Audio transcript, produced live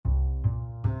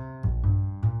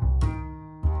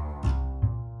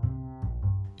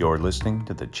You're listening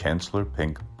to the Chancellor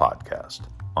Pink Podcast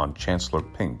on Chancellor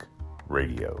Pink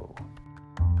Radio.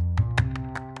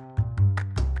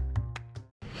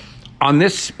 On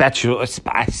this special,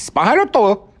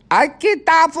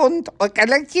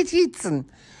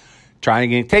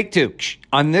 trying again, take two.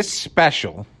 On this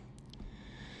special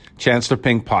Chancellor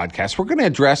Pink Podcast, we're going to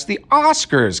address the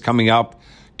Oscars coming up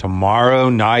tomorrow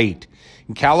night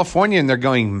in California, and they're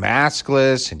going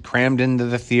maskless and crammed into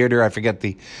the theater. I forget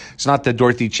it's not the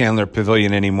Dorothy Chandler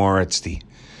Pavilion anymore. It's the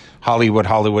Hollywood,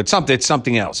 it's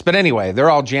something else. But anyway, they're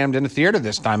all jammed in the theater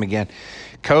this time again.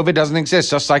 COVID doesn't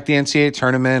exist, just like the NCAA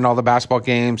tournament, all the basketball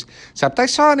games, except I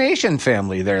saw an Asian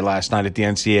family there last night at the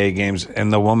NCAA games,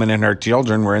 and the woman and her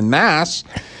children were in mass.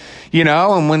 You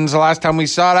know, and when's the last time we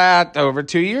saw that? Over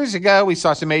 2 years ago, we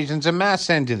saw some Asians in mass,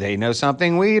 and do they know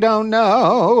something we don't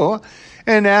know?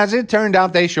 And as it turned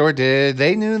out, they sure did.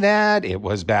 They knew that it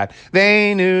was bad.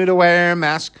 They knew to wear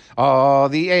masks. All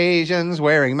the Asians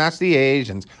wearing masks, the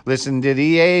Asians. Listen to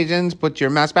the Asians, put your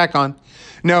mask back on.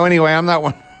 No, anyway, I'm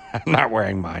not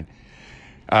wearing mine.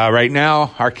 Right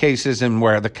now, our cases in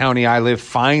where the county I live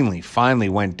finally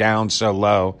went down so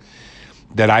low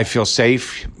that I feel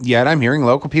safe. Yet I'm hearing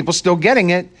local people still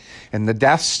getting it, and the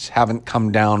deaths haven't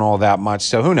come down all that much.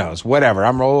 So who knows? Whatever.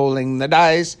 I'm rolling the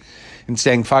dice and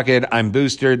saying, fuck it, I'm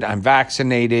boosted, I'm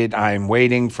vaccinated, I'm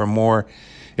waiting for more,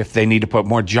 if they need to put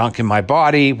more junk in my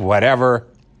body, whatever.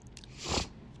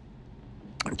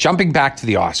 Jumping back to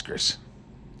the Oscars.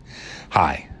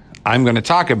 Hi, I'm going to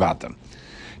talk about them.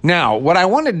 Now, what I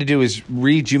wanted to do is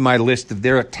read you my list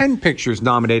there are 10 pictures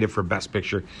nominated for Best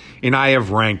Picture, and I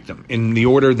have ranked them in the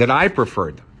order that I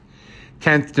preferred them.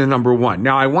 10th to number 1.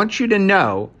 Now, I want you to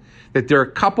know that there are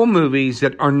a couple movies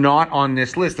that are not on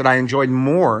this list that I enjoyed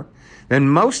more than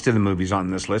most of the movies on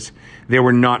this list. They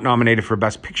were not nominated for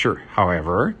Best Picture,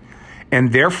 however,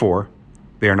 and therefore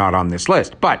they are not on this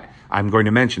list. But I'm going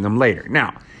to mention them later.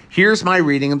 Now, here's my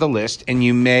reading of the list, and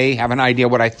you may have an idea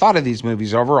what I thought of these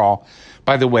movies overall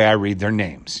by the way I read their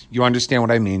names. You understand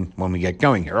what I mean when we get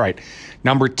going here. All right.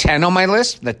 Number 10 on my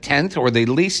list, the 10th or the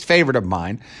least favorite of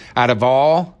mine out of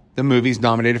all the movies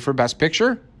nominated for Best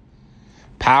Picture,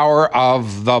 Power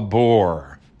of the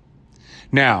Boar.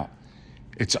 Now,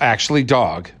 it's actually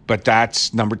Dog, but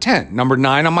that's number 10. Number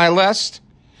 9 on my list,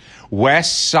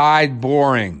 West Side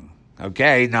Boring.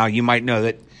 Okay, now you might know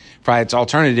that by its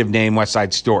alternative name, West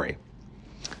Side Story.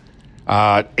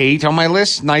 8 on my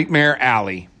list, Nightmare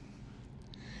Alley.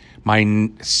 My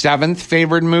 7th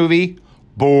favorite movie,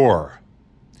 Boar.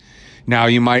 Now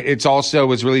it also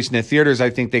was released in the theaters.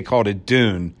 I think they called it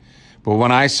Dune, but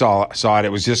when I saw it,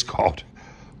 it was just called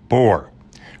Boar.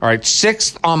 All right,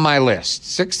 6th on my list,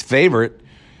 6th favorite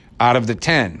out of the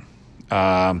 10,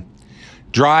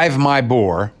 Drive My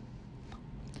Boar.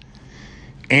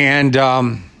 And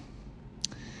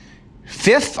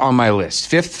 5th on my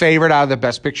list, 5th favorite out of the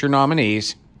Best Picture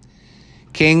nominees,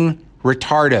 King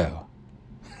Retardo.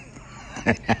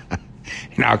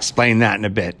 And I'll explain that in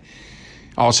a bit.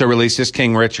 Also released as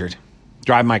King Richard.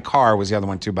 Drive My Car was the other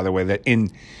one too, by the way, that in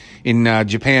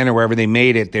Japan or wherever they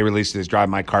made it, they released it as Drive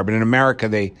My Car. But in America,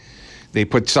 they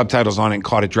put subtitles on it and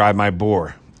called it Drive My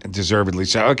Boar, deservedly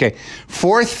so. Okay,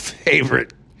 4th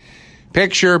favorite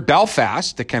picture,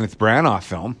 Belfast, the Kenneth Branagh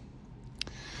film.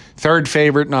 3rd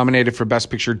favorite nominated for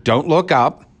Best Picture, Don't Look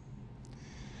Up,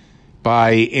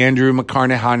 by Andrew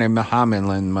McCarnahan and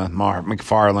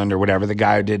McFarland or whatever, the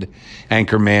guy who did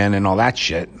Anchorman and all that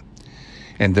shit.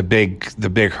 And the big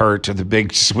hurt or the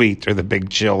big sweet or the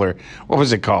big chill or what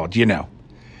was it called? You know,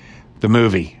 the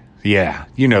movie. Yeah,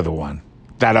 you know the one,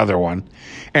 that other one.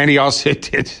 And he also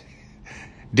did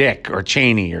Dick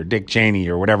Cheney or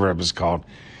whatever it was called,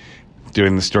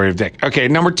 doing the story of Dick. Okay,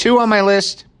 number 2 on my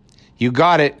list, you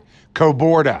got it,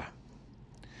 Coborda.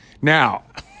 Now,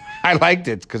 I liked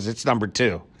it because it's number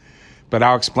 2, but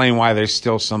I'll explain why there's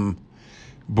still some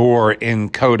boar in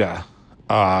Coda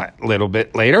a little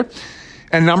bit later.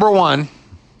 And number 1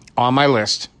 on my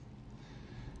list,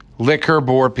 Liquor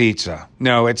Boar Pizza.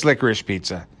 No, it's Licorice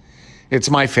Pizza. It's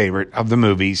my favorite of the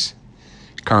movies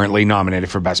currently nominated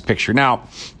for Best Picture. Now,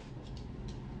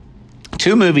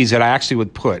 2 movies that I actually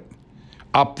would put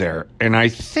up there, and I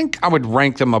think I would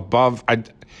rank them above.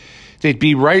 They'd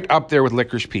be right up there with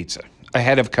Licorice Pizza,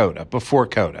 ahead of Coda, before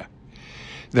Coda.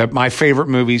 My favorite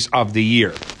movies of the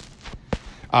year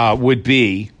would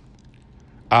be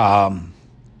The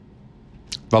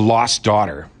Lost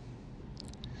Daughter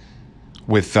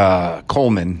with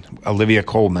Olivia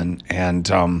Colman, and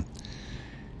you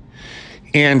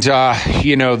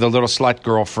know, the little slut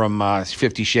girl from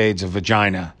 50 Shades of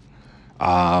Vagina.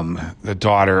 The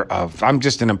daughter of, I'm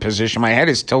just in a position, my head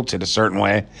is tilted a certain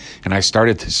way, and I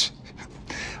started this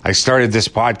I started this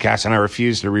podcast and I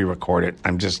refuse to re-record it.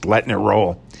 I'm just letting it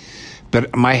roll.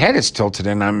 But my head is tilted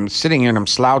and I'm sitting here and I'm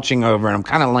slouching over and I'm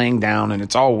kind of laying down and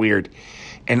it's all weird.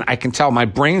 And I can tell my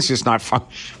brain's just not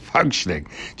functioning.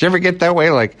 Do you ever get that way?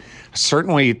 Like a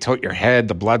certain way you tilt your head,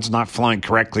 the blood's not flowing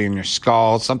correctly in your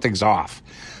skull, something's off.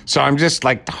 So I'm just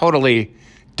like totally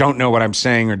don't know what I'm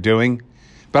saying or doing,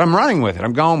 but I'm running with it.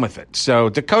 I'm going with it. So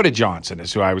Dakota Johnson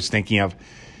is who I was thinking of.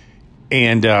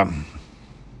 And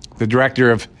the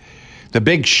director of The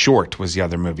Big Short was the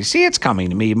other movie. See, it's coming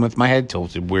to me even with my head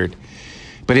tilted weird.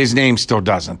 But his name still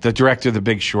doesn't. The director of The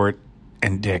Big Short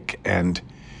and Dick and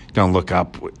don't look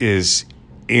up is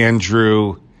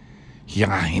Andrew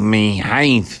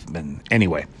Heifman.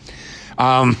 Anyway.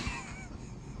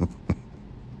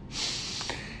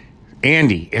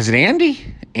 Andy. Is it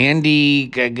Andy? Andy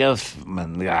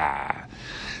Guffman.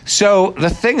 So the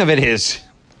thing of it is,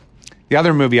 the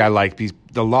other movie I like,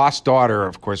 The Lost Daughter,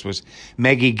 of course, was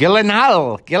Maggie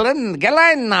Gyllenhaal,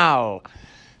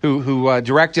 who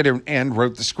directed and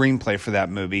wrote the screenplay for that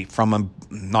movie from a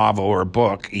novel or a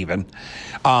book, even.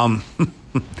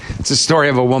 It's a story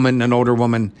of a woman, an older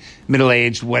woman,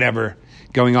 middle-aged, whatever,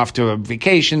 going off to a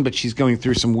vacation, but she's going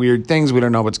through some weird things. We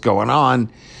don't know what's going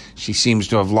on. She seems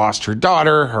to have lost her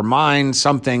daughter, her mind,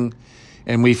 something,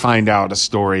 and we find out the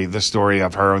story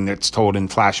of her, and it's told in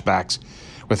flashbacks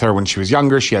with her when she was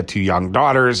younger. She had 2 young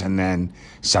daughters, and then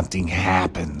something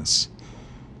happens.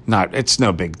 It's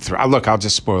no big look, I'll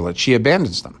just spoil it. She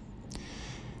abandons them.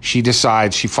 She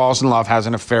decides, she falls in love, has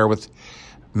an affair with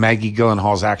Maggie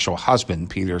Gyllenhaal's actual husband,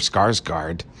 Peter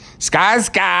Skarsgård.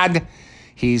 Skarsgård!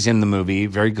 He's in the movie,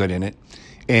 very good in it.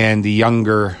 And the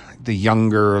younger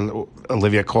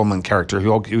Olivia Colman character,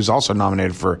 who was also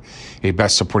nominated for a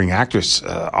Best Supporting Actress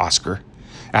Oscar,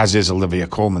 as is Olivia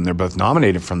Colman. They're both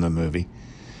nominated from the movie.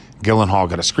 Gyllenhaal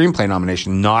got a screenplay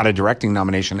nomination, not a directing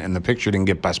nomination, and the picture didn't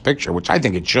get Best Picture, which I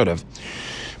think it should have.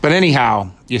 But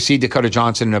anyhow, you see Dakota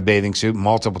Johnson in a bathing suit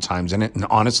multiple times in it, and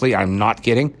honestly, I'm not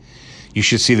kidding. You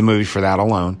should see the movie for that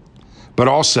alone. But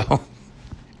also,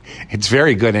 it's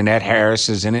very good, and Ed Harris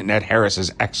is in it, and Ed Harris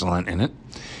is excellent in it.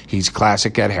 He's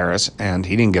classic Ed Harris, and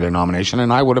he didn't get a nomination,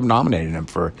 and I would have nominated him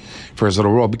for his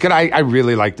little role, because I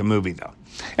really like the movie, though.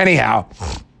 Anyhow,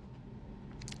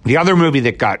 the other movie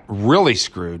that got really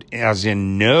screwed, as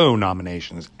in no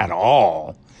nominations at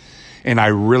all, and I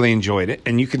really enjoyed it,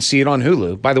 and you can see it on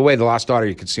Hulu. By the way, The Lost Daughter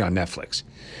you can see on Netflix.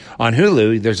 On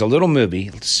Hulu, there's a little movie,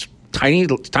 it's tiny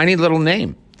little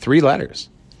name, 3 letters.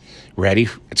 Ready?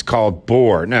 It's called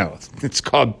Boar. No, it's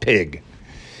called Pig.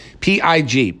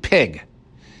 P-I-G, Pig.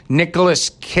 Nicolas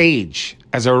Cage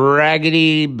as a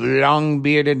raggedy,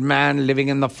 long-bearded man living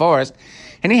in the forest,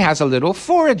 and he has a little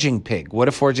foraging pig. What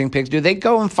do foraging pigs do? They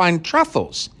go and find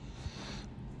truffles,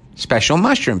 special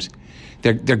mushrooms.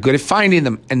 They're good at finding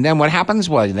them. And then what happens?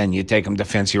 Well, then you take them to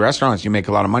fancy restaurants. You make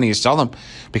a lot of money. You sell them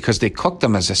because they cook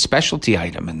them as a specialty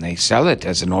item, and they sell it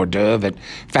as an hors d'oeuvre at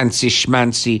fancy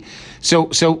schmancy. So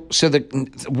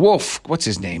the Wolf, what's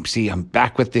his name? See, I'm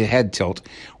back with the head tilt.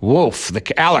 Wolf,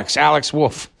 Alex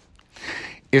Wolf,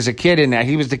 is a kid in that.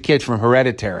 He was the kid from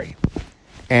Hereditary.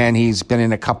 And he's been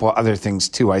in a couple other things,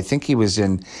 too. I think he was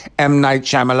in M. Night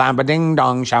Shyamalan,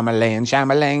 ba-ding-dong,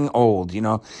 Shyamalan, Old. You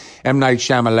know, M. Night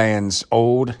Shyamalan's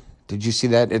Old. Did you see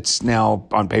that? It's now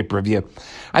on pay-per-view.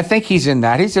 I think he's in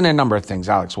that. He's in a number of things,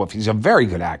 Alex Wolff. He's a very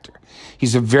good actor.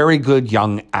 He's a very good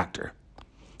young actor.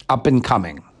 Up and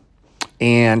coming.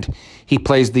 And he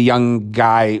plays the young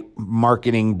guy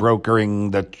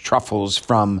brokering the truffles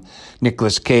from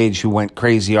Nicolas Cage, who went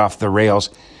crazy off the rails.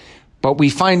 But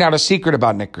we find out a secret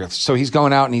about Nicolas. So he's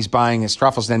going out and he's buying his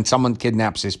truffles. Then someone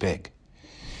kidnaps his pig.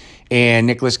 And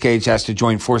Nicolas Cage has to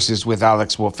join forces with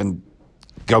Alex Wolff and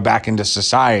go back into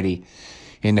society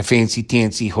in the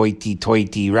fancy-tancy,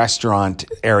 hoity-toity restaurant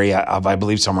area of, I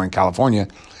believe, somewhere in California.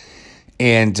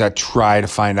 And try to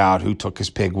find out who took his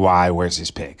pig, why, where's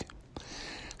his pig.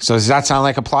 So does that sound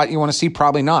like a plot you want to see?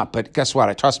 Probably not. But guess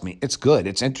what? Trust me, it's good.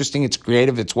 It's interesting. It's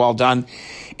creative. It's well done.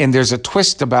 And there's a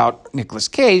twist about Nicolas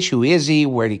Cage. Who is he?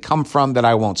 Where did he come from? That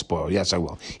I won't spoil. Yes, I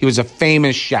will. He was a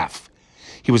famous chef.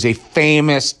 He was a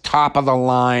famous,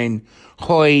 top-of-the-line,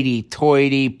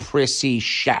 hoity-toity, prissy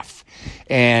chef.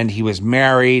 And he was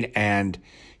married, and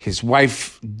his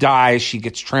wife dies. She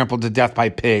gets trampled to death by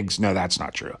pigs. No, that's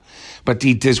not true. But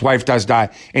his wife does die,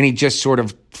 and he just sort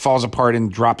of falls apart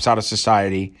and drops out of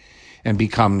society and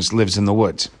lives in the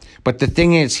woods. But the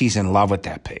thing is, he's in love with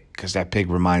that pig because that pig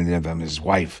reminded him of his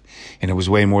wife, and it was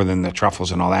way more than the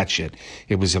truffles and all that shit.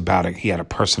 It was about he had a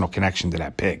personal connection to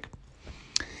that pig.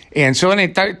 And so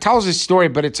it tells his story,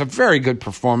 but it's a very good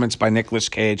performance by Nicolas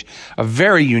Cage, a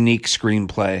very unique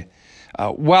screenplay,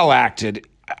 well acted.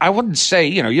 I wouldn't say,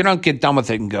 you don't get done with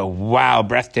it and go, wow,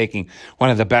 breathtaking, one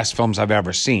of the best films I've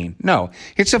ever seen. No,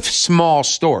 it's a small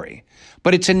story,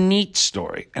 but it's a neat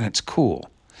story, and it's cool,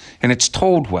 and it's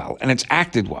told well, and it's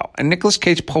acted well, and Nicolas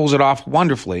Cage pulls it off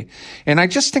wonderfully, and I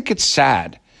just think it's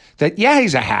sad that,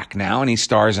 he's a hack now, and he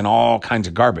stars in all kinds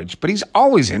of garbage, but he's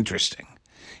always interesting.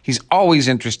 He's always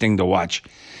interesting to watch.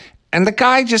 And the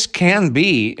guy just can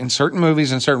be, in certain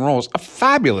movies and certain roles, a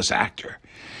fabulous actor.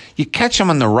 You catch him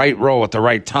in the right role at the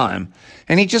right time,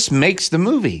 and he just makes the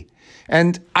movie.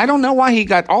 And I don't know why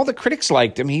all the critics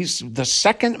liked him. He's the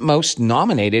second most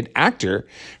nominated actor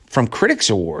from Critics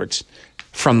Awards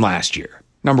from last year.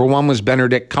 Number one was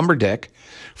Benedict Cumberbatch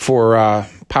for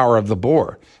Power of the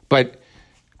Boar. But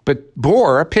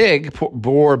Boar, a pig,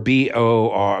 Boar,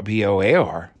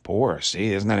 B-O-R-B-O-A-R, Boar,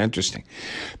 see, isn't that interesting?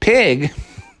 Pig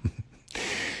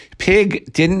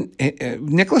didn't,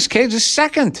 Nicolas Cage is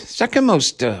second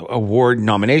most award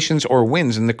nominations or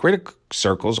wins in the critic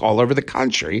circles all over the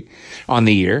country on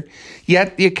the year.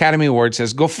 Yet the Academy Award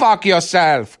says, go fuck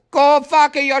yourself. Go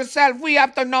fuck yourself. We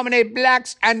have to nominate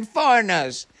blacks and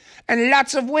foreigners and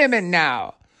lots of women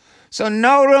now. So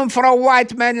no room for a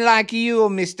white man like you,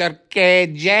 Mr.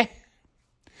 Cage.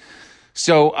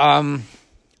 So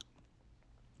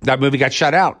that movie got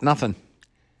shut out. Nothing.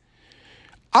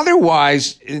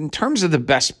 Otherwise, in terms of the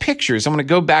best pictures, I'm going to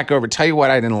go back over, tell you what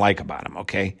I didn't like about them,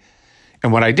 okay?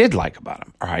 And what I did like about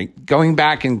them, all right? Going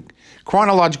back in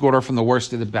chronological order from the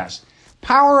worst to the best.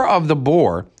 Power of the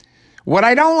Boar. What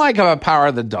I don't like about Power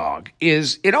of the Dog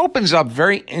is it opens up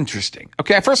very interesting.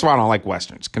 Okay, first of all, I don't like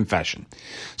Westerns, confession.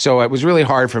 So it was really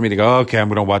hard for me to go, okay, I'm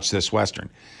going to watch this Western.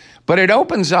 But it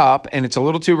opens up, and it's a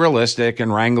little too realistic,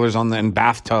 and Wranglers and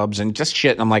bathtubs and just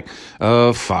shit. And I'm like,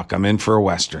 oh, fuck, I'm in for a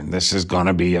Western. This is going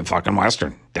to be a fucking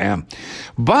Western. Damn.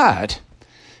 But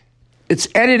it's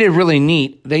edited really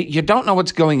neat. You don't know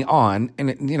what's going on.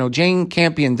 And, Jane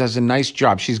Campion does a nice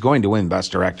job. She's going to win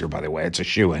Best Director, by the way. It's a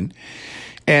shoo-in.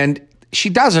 And she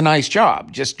does a nice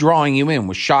job just drawing you in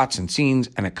with shots and scenes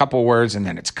and a couple words, and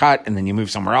then it's cut, and then you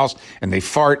move somewhere else, and they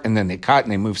fart, and then they cut,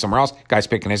 and they move somewhere else. Guy's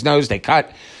picking his nose, they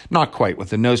cut. Not quite with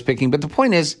the nose picking, but the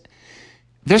point is,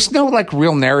 there's no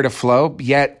real narrative flow,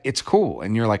 yet it's cool.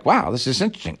 And you're like, wow, this is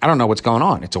interesting. I don't know what's going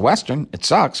on. It's a Western. It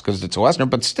sucks because it's a Western,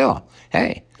 but still,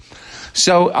 hey.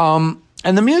 So,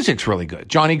 and the music's really good.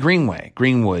 Johnny Greenwood,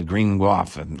 Green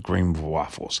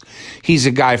Waffles. He's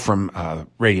a guy from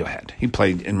Radiohead. He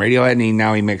played in Radiohead, and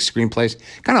now he makes screenplays.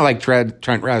 Kind of like Trent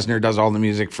Reznor does all the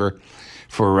music for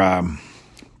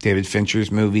David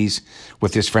Fincher's movies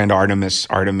with his friend Artemis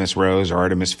Rose or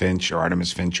Artemis Finch or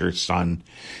Artemis Fincher's son.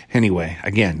 Anyway,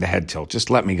 again, the head tilt.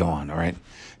 Just let me go on, all right?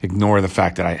 Ignore the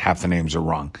fact that half the names are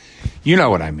wrong. You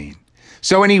know what I mean.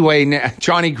 So anyway,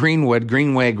 Johnny Greenwood,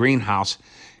 Greenhouse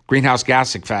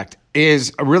Gas Effect,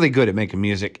 is really good at making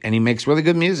music, and he makes really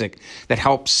good music that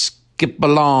helps skip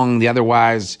along the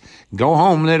otherwise go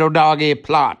home little doggy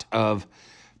plot of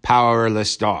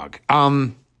Powerless Dog.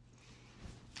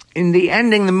 In the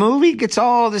ending, the movie gets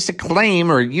all this acclaim,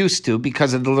 or used to,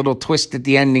 because of the little twist at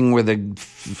the ending where the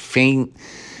faint,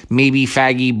 maybe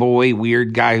faggy boy,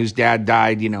 weird guy whose dad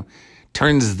died,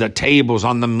 turns the tables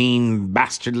on the mean,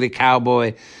 bastardly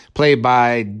cowboy, played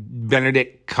by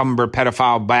Benedict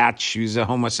Cumberbatch, who's a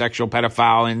homosexual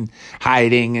pedophile in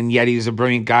hiding, and yet he's a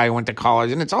brilliant guy who went to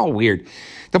college, and it's all weird.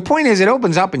 The point is, it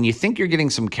opens up, and you think you're getting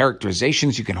some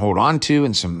characterizations you can hold on to,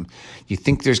 and you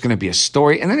think there's going to be a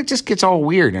story, and then it just gets all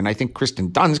weird. And I think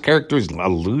Kristen Dunn's character is a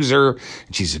loser,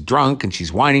 and she's a drunk, and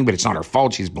she's whining, but it's not her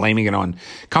fault. She's blaming it on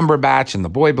Cumberbatch, and the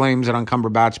boy blames it on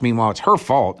Cumberbatch. Meanwhile, it's her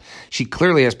fault. She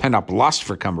clearly has pent up lust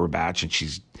for Cumberbatch, and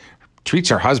she's treats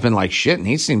her husband like shit, and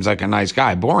he seems like a nice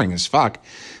guy, boring as fuck,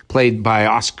 played by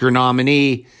Oscar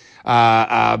nominee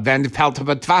Van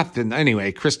Peltavath.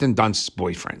 Anyway, Kristen Dunst's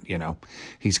boyfriend,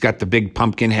 he's got the big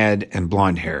pumpkin head and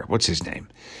blonde hair. What's his name?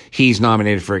 He's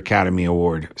nominated for Academy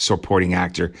Award supporting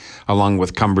actor, along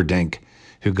with Cumberdink,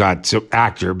 who got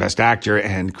best actor,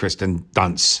 and Kristen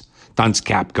Dunst.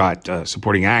 Dunstcap got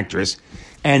supporting actress,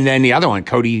 and then the other one,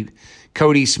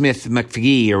 Cody Smith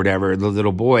McPhee or whatever, the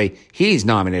little boy, he's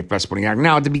nominated for Best Supporting Actor.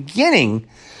 Now, at the beginning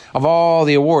of all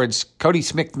the awards, Cody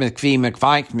Smith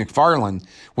McFarlane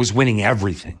was winning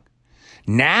everything.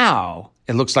 Now,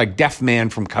 it looks like Deaf Man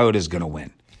from Coda is going to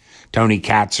win. Tony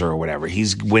Katzer or whatever.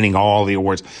 He's winning all the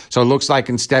awards. So it looks like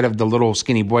instead of the little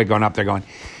skinny boy going up there going,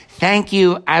 thank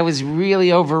you, I was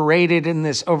really overrated in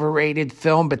this overrated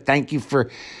film, but thank you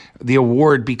for the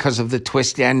award because of the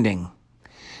twist ending.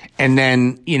 And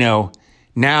then,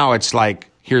 now it's like,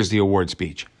 here's the award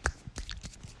speech.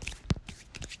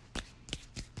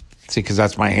 See, because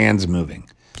that's my hands moving.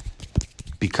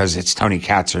 because it's Tony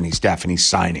Katzer and he's deaf and he's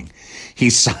signing.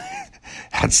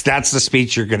 That's the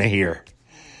speech you're going to hear.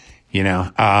 You're going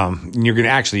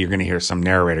to hear some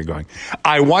narrator going,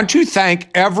 "I want to thank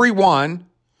everyone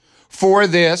for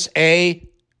this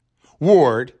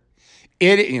award."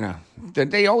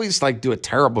 They always do a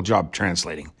terrible job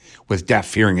translating with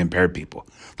deaf, hearing impaired people.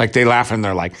 They laugh and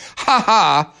they're like, "Ha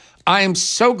ha, I am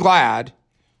so glad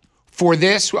for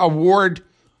this award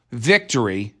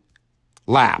victory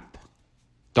lap,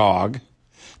 dog."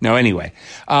 No, anyway.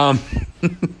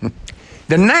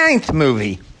 The ninth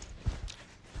movie,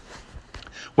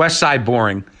 West Side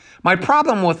Boring. My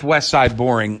problem with West Side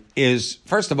Boring is,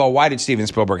 first of all, why did Steven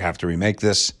Spielberg have to remake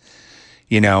this?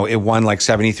 It won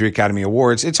 73 Academy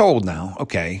Awards. It's old now.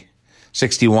 Okay.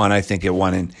 61, I think it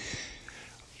won in.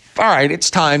 All right, it's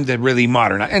time to really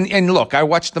modernize. And look, I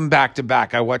watched them back to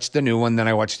back. I watched the new one, then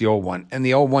I watched the old one. And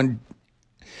the old one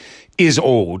is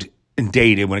old and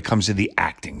dated when it comes to the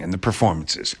acting and the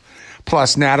performances.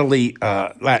 Plus, Natalie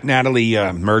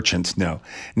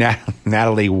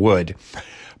Wood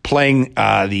playing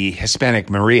the Hispanic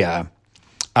Maria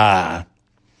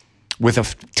with a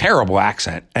terrible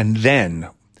accent, and then,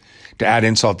 to add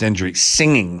insult to injury,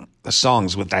 singing the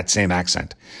songs with that same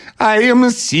accent. "I am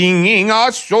singing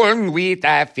a song with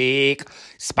a fake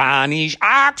Spanish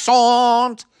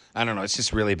accent." I don't know. It's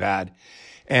just really bad.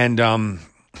 And,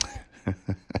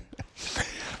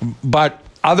 but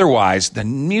otherwise, the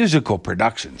musical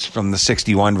productions from the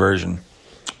 61 version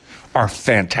are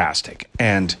fantastic.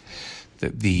 And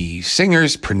the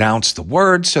singers pronounce the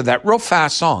words, so that real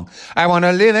fast song, "I want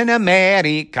to live in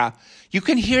America," you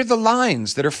can hear the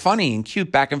lines that are funny and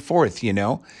cute back and forth,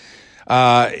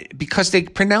 because they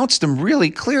pronounced them really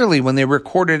clearly when they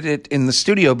recorded it in the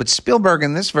studio. But Spielberg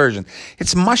in this version,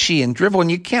 it's mushy and drivel,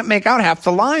 and you can't make out half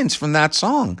the lines from that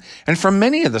song and from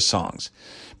many of the songs.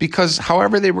 Because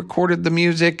however they recorded the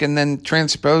music and then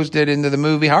transposed it into the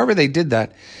movie, however they did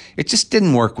that, it just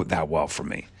didn't work that well for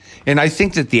me. And I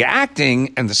think that the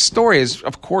acting and the story is,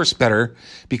 of course, better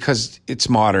because it's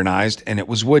modernized and it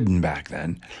was wooden back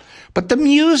then. But the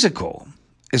musical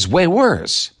is way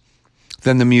worse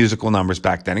than the musical numbers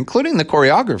back then, including the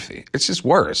choreography. It's just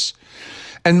worse.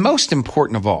 And most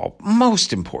important of all,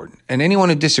 and anyone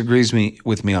who disagrees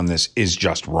with me on this is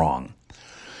just wrong.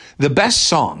 The best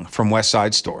song from West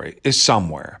Side Story is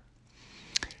Somewhere.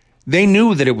 They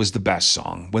knew that it was the best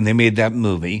song when they made that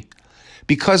movie,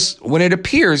 because when it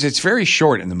appears, it's very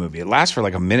short in the movie. It lasts for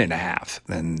a minute and a half.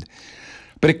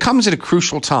 But it comes at a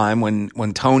crucial time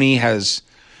when Tony has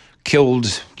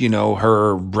killed,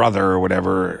 her brother or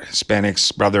whatever,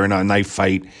 Hispanic's brother, in a knife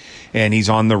fight, and he's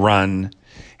on the run,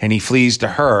 and he flees to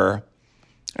her.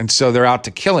 And so they're out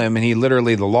to kill him, and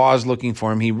the law is looking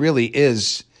for him. He really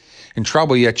is in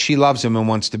trouble, yet she loves him and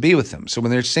wants to be with him. So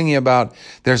when they're singing about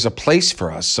there's a place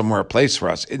for us, somewhere a place for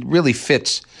us, it really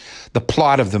fits the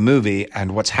plot of the movie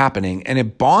and what's happening. And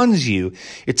it bonds you.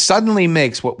 It suddenly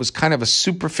makes what was kind of a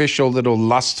superficial, little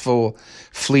lustful,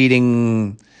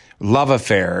 fleeting love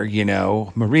affair,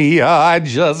 Maria, I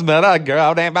just met a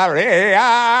girl named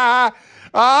Maria.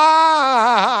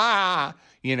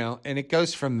 And it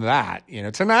goes from that,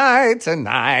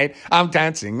 tonight, I'm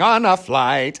dancing on a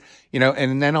flight,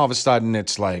 and then all of a sudden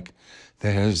it's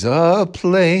there's a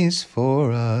place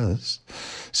for us,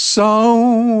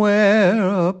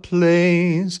 somewhere a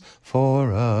place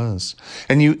for us.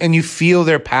 And you feel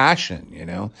their passion,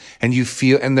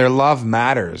 and their love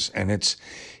matters. And it's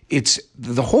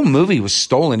the whole movie was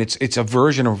stolen. It's a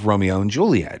version of Romeo and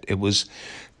Juliet. It was,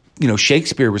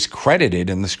 Shakespeare was credited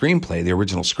in the screenplay, the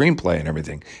original screenplay and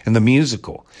everything, and the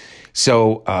musical.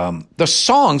 So the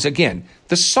songs,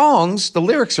 the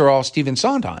lyrics are all Stephen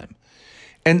Sondheim.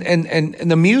 And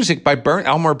the music by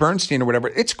Elmer Bernstein or whatever,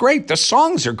 it's great. The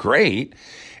songs are great.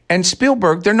 And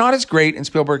Spielberg, they're not as great in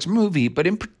Spielberg's movie, but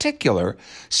in particular,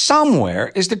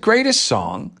 Somewhere is the greatest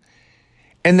song.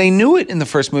 And they knew it in the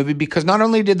first movie because not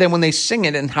only did they, when they sing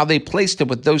it and how they placed it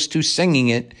with those two singing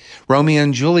it, Romeo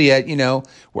and Juliet,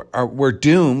 we're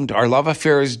doomed. Our love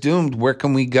affair is doomed. Where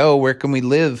can we go? Where can we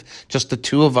live? Just the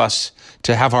two of us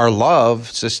to have our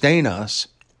love sustain us.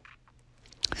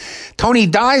 Tony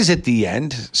dies at the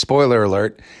end, spoiler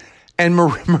alert, and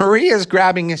Maria's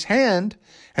grabbing his hand,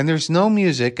 and there's no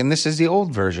music, and this is the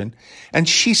old version, and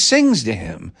she sings to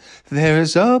him,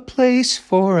 there's a place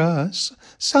for us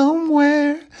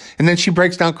somewhere, and then she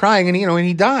breaks down crying, and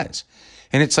he dies.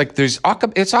 And it's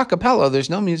it's a cappella, there's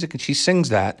no music, and she sings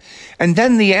that. And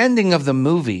then the ending of the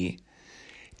movie,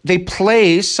 they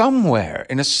play Somewhere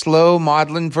in a slow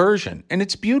maudlin version, and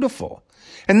it's beautiful.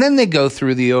 And then they go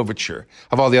through the overture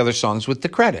of all the other songs with the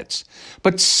credits.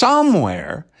 But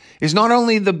Somewhere is not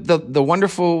only the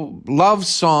wonderful love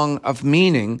song of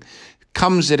meaning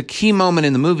comes at a key moment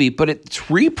in the movie, but it's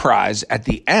reprised at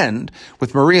the end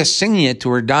with Maria singing it to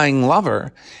her dying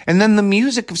lover. And then the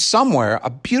music of Somewhere, a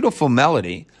beautiful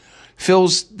melody,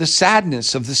 fills the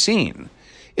sadness of the scene.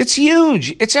 It's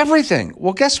huge. It's everything.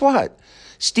 Well, guess what?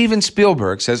 Steven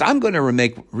Spielberg says, I'm going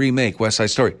to remake West Side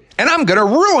Story, and I'm going to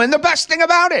ruin the best thing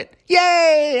about it.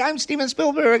 Yay! I'm Steven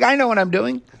Spielberg. I know what I'm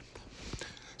doing.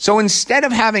 So instead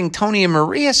of having Tony and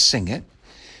Maria sing it,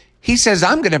 he says,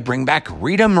 I'm going to bring back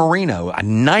Rita Moreno, a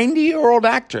 90-year-old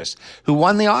actress who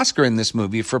won the Oscar in this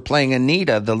movie for playing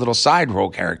Anita, the little side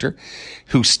role character,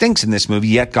 who stinks in this movie,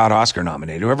 yet got Oscar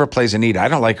nominated. Whoever plays Anita, I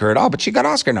don't like her at all, but she got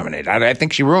Oscar nominated. I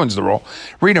think she ruins the role.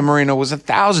 Rita Moreno was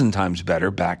 1,000 times better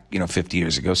back, 50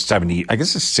 years ago, 70, I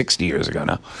guess it's 60 years ago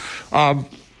now.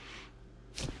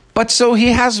 But so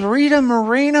he has Rita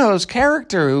Moreno's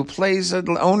character, who plays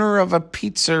the owner of a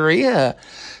pizzeria,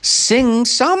 sing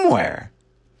Somewhere.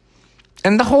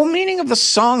 And the whole meaning of the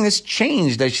song has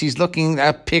changed as she's looking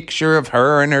at a picture of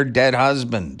her and her dead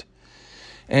husband.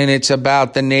 And it's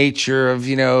about the nature of,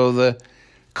 the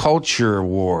culture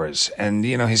wars and,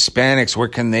 Hispanics, where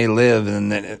can they live?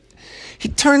 And then he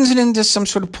turns it into some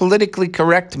sort of politically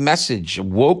correct message, a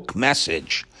woke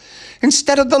message,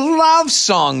 instead of the love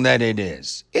song that it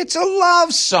is. It's a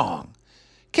love song.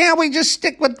 Can't we just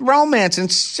stick with romance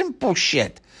and simple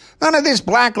shit? None of this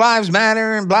Black Lives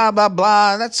Matter and blah, blah,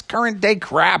 blah. That's current day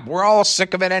crap. We're all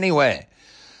sick of it anyway.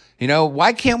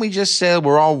 Why can't we just say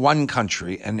we're all one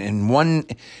country and one,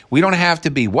 we don't have to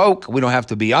be woke. We don't have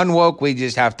to be unwoke. We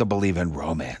just have to believe in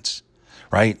romance,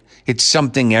 right? It's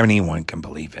something anyone can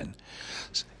believe in.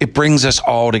 It brings us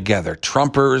all together.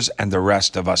 Trumpers and the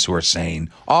rest of us who are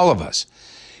sane, all of us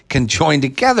can join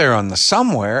together on the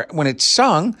Somewhere when it's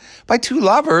sung by two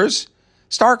lovers,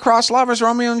 star-crossed lovers,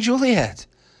 Romeo and Juliet.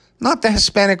 Not the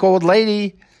Hispanic old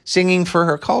lady singing for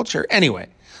her culture. Anyway,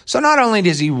 so not only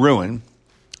does he ruin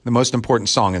the most important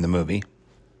song in the movie,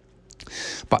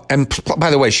 and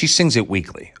by the way, she sings it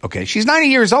weekly, okay? She's 90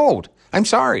 years old. I'm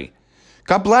sorry.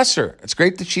 God bless her. It's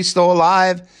great that she's still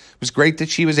alive. It was great that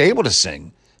she was able to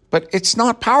sing. But it's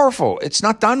not powerful. It's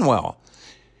not done well.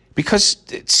 Because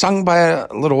it's sung by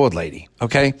a little old lady,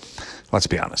 okay? Let's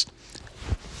be honest.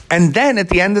 And then at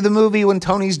the end of the movie, when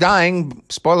Tony's dying,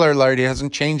 spoiler alert, he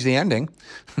hasn't changed the ending.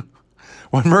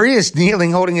 When Maria's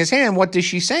kneeling, holding his hand, what does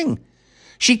she sing?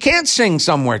 She can't sing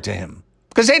Somewhere to him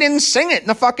because they didn't sing it in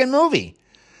the fucking movie.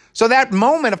 So that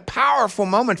moment, a powerful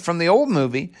moment from the old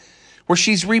movie where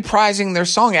she's reprising their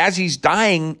song as he's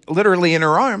dying literally in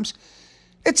her arms,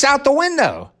 it's out the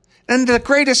window. And the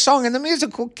greatest song in the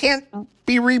musical can't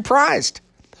be reprised.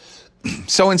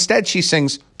 So instead she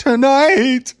sings,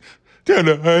 Tonight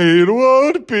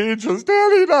won't be just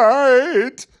any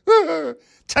night.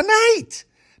 Tonight.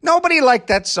 Nobody liked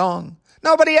that song.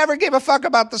 Nobody ever gave a fuck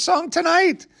about the song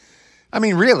Tonight. I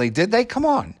mean, really, did they? Come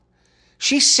on.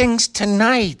 She sings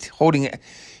Tonight, holding it.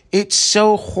 It's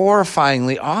so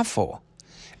horrifyingly awful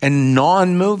and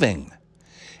non-moving.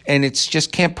 And it's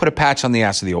just can't put a patch on the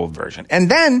ass of the old version. And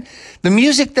then the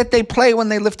music that they play when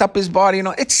they lift up his body,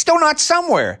 it's still not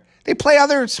Somewhere. They play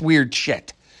other weird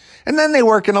shit. And then they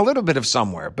work in a little bit of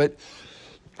Somewhere. But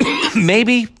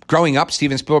maybe growing up,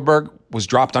 Steven Spielberg was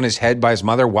dropped on his head by his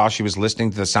mother while she was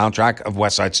listening to the soundtrack of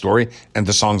West Side Story, and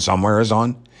the song Somewhere is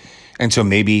on. And so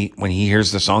maybe when he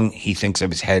hears the song, he thinks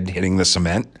of his head hitting the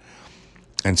cement.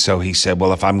 And so he said,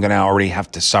 well, if I'm going to already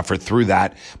have to suffer through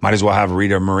that, might as well have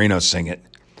Rita Moreno sing it.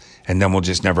 And then we'll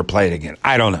just never play it again.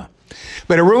 I don't know.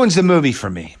 But it ruins the movie for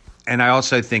me. And I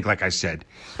also think, like I said,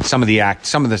 some of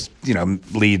the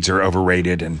leads are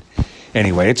overrated. And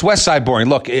anyway, it's West Side Boring.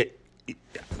 Look,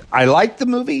 I liked the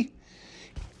movie.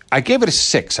 I gave it a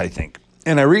 6, I think.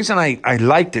 And the reason I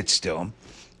liked it still,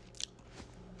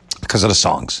 because of the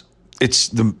songs. It's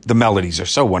the melodies are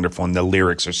so wonderful and the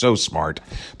lyrics are so smart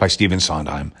by Stephen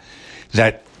Sondheim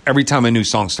that every time a new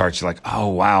song starts, you're like, oh,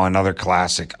 wow, another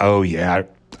classic. Oh, yeah,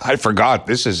 I forgot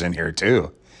this is in here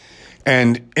too.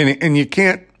 And you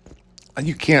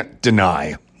can't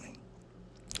deny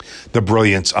the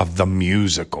brilliance of the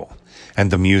musical and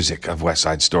the music of West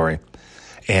Side Story.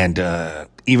 And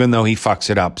even though he fucks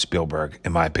it up, Spielberg,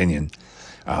 in my opinion,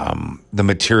 the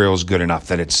material is good enough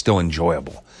that it's still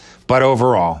enjoyable. But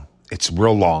overall, it's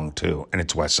real long, too, and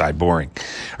it's West Side Boring.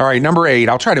 All right, number 8.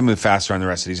 I'll try to move faster on the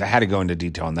rest of these. I had to go into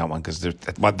detail on that one because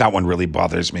that one really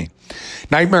bothers me.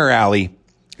 Nightmare Alley,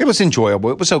 it was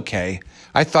enjoyable. It was okay.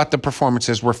 I thought the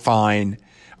performances were fine.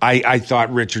 I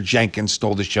thought Richard Jenkins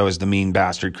stole the show as the mean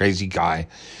bastard, crazy guy.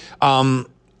 It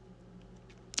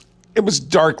was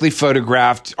darkly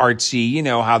photographed, artsy. You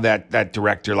know how that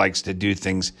director likes to do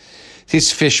things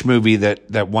his fish movie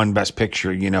that won Best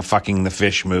Picture, fucking the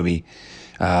fish movie.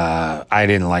 I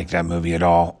didn't like that movie at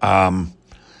all.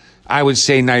 I would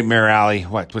say Nightmare Alley.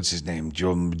 What's his name?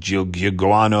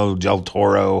 Guillermo del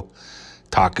Toro,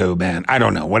 Taco Man. I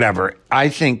don't know. Whatever. I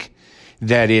think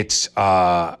that it's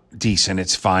decent.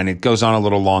 It's fine. It goes on a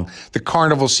little long. The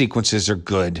carnival sequences are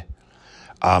good.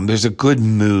 There's a good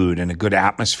mood and a good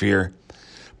atmosphere.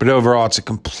 But overall, it's a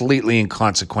completely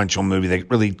inconsequential movie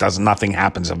that really nothing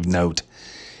happens of note.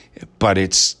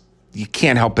 But you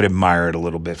can't help but admire it a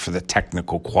little bit for the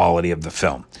technical quality of the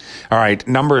film. All right,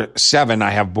 number 7, I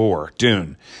have Boar,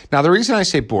 Dune. Now, the reason I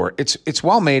say Boar, it's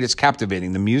well made, it's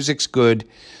captivating. The music's good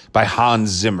by Hans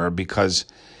Zimmer because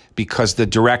the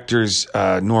director's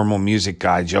normal music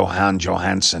guy, Johan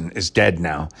Johansson, is dead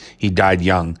now. He died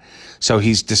young. So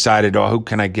he's decided, who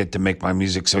can I get to make my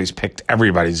music? So he's picked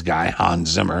everybody's guy, Hans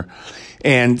Zimmer.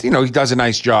 And, he does a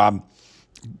nice job.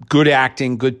 Good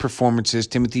acting, good performances.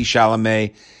 Timothée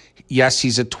Chalamet, yes,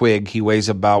 he's a twig. He weighs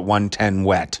about 110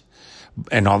 wet.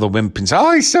 And all the wimpins,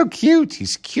 he's so cute.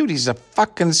 He's cute. He's a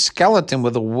fucking skeleton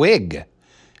with a wig.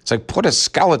 It's like, put a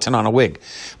skeleton on a wig.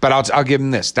 But I'll give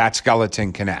him this. That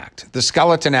skeleton can act. The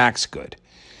skeleton acts good.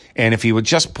 And if he would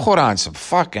just put on some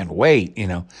fucking weight,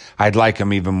 I'd like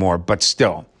him even more. But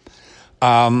still,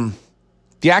 the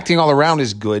acting all around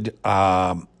is good.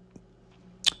 And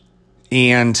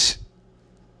it's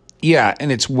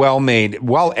well made,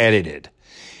 well edited.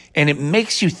 And it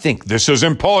makes you think, this is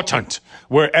important.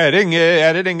 We're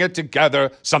editing it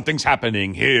together. Something's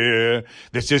happening here.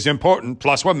 This is important.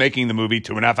 Plus, we're making the movie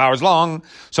 2.5 hours long.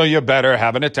 So you better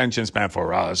have an attention span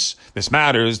for us. This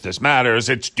matters.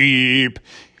 It's deep.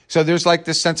 So there's like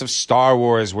this sense of Star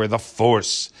Wars where the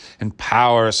Force and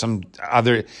power, some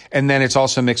other, and then it's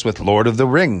also mixed with Lord of the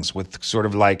Rings, with sort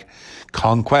of like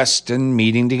conquest and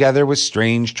meeting together with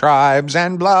strange tribes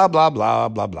and blah, blah, blah,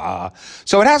 blah, blah.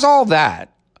 So it has all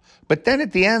that. But then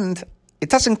at the end, it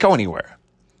doesn't go anywhere.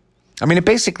 I mean, it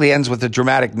basically ends with a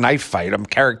dramatic knife fight of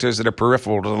characters that are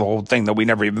peripheral to the whole thing that we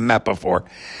never even met before.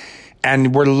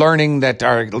 And we're learning that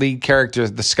our lead character,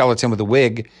 the skeleton with the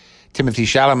wig, Timothée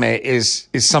Chalamet, is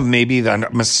maybe the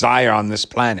messiah on this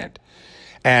planet.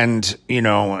 And,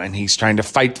 and he's trying to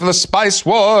fight for the spice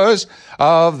wars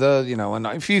of and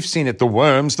if you've seen it, the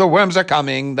worms are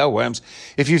coming, the worms.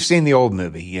 If you've seen the old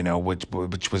movie,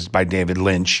 which was by David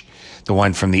Lynch, the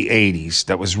one from the 80s,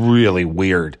 that was really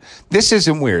weird. This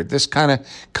isn't weird. This kind of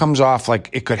comes off like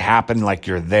it could happen, like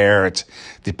you're there.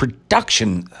 The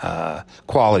production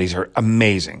qualities are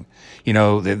amazing.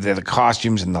 The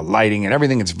costumes and the lighting and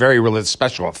everything. It's very real.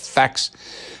 Special effects.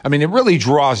 I mean, it really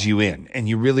draws you in, and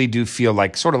you really do feel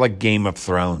like sort of like Game of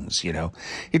Thrones,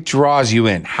 It draws you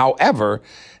in. However,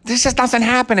 there's just nothing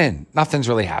happening. Nothing's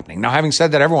really happening. Now, having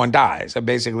said that, everyone dies. So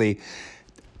basically,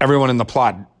 everyone in the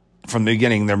plot from the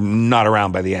beginning, they're not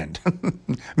around by the end.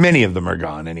 Many of them are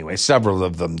gone anyway. Several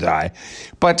of them die.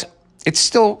 But it's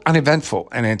still uneventful,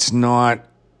 and it's not...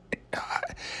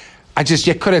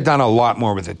 you could have done a lot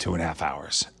more with it 2.5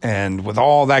 hours. And with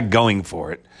all that going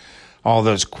for it, all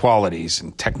those qualities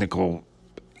and technical,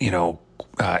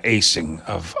 acing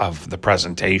of the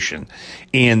presentation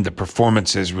and the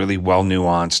performances really well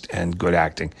nuanced and good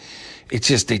acting, they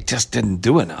just didn't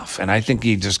do enough. And I think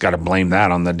you just got to blame that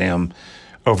on the damn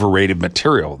overrated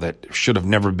material that should have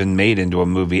never been made into a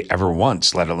movie ever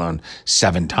once, let alone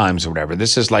 7 times or whatever.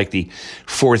 This is like the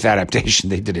 4th adaptation.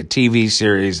 They did a TV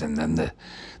series, and then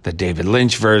the David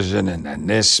Lynch version, and then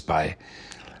this by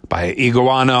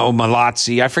Iguana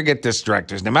Malazzi. I forget this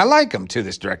director's name. I like him too,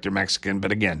 this director, Mexican.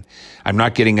 But again, I'm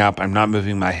not getting up. I'm not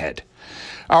moving my head.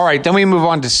 All right, then we move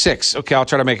on to 6. Okay, I'll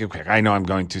try to make it quick. I know I'm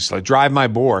going too slow. Drive My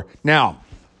Boar. Now,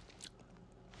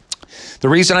 the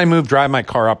reason I moved Drive My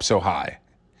Car up so high,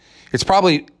 it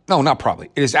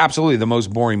is absolutely the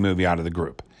most boring movie out of the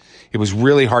group. It was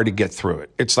really hard to get through it.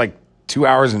 It's like 2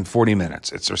 hours and 40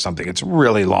 minutes or something. It's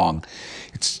really long.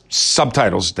 It's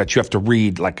subtitles that you have to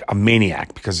read like a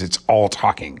maniac because it's all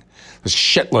talking. There's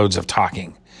shitloads of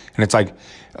talking. And it's like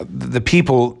the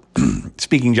people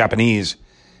speaking Japanese,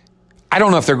 I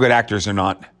don't know if they're good actors or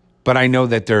not, but I know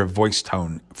that their voice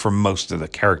tone for most of the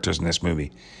characters in this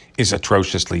movie is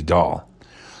atrociously dull.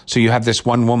 So you have this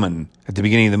one woman at the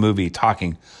beginning of the movie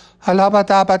talking, and her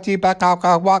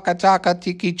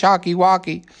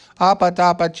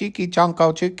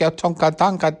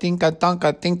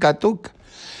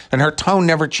tone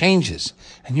never changes.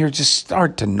 And you just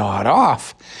start to nod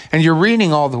off. And you're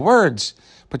reading all the words,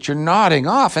 but you're nodding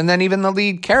off. And then even the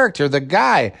lead character, the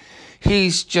guy,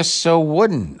 he's just so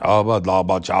wooden. Chop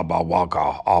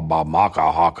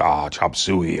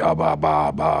suey,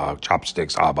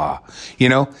 chopsticks, you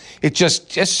know, it's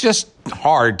just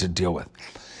hard to deal with.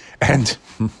 And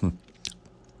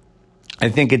I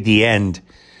think at the end,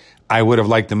 I would have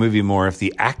liked the movie more if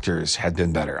the actors had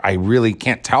been better. I really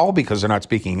can't tell because they're not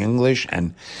speaking English,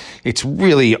 and it's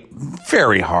really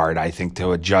very hard, I think,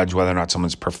 to judge whether or not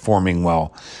someone's performing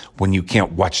well when you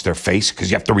can't watch their face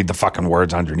because you have to read the fucking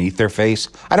words underneath their face.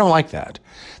 I don't like that.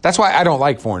 That's why I don't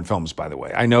like foreign films, by the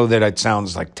way. I know that it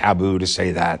sounds like taboo to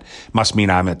say that. Must mean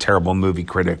I'm a terrible movie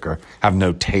critic or have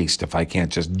no taste if I can't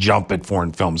just jump at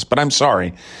foreign films. But I'm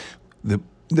sorry.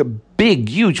 The big,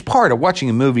 huge part of watching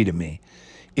a movie to me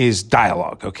is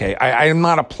dialogue, okay? I am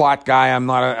not a plot guy.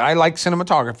 I like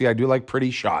cinematography. I do like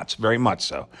pretty shots, very much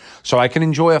so. So I can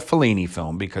enjoy a Fellini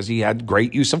film because he had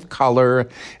great use of color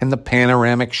and the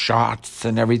panoramic shots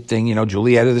and everything. You know,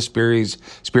 Juliet of the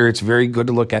Spirit's very good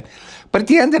to look at. But at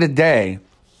the end of the day,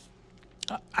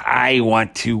 I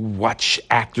want to watch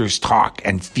actors talk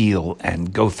and feel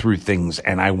and go through things,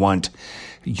 and I want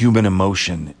human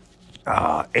emotion.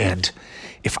 And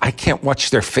if I can't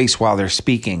watch their face while they're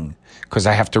speaking, because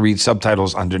I have to read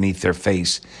subtitles underneath their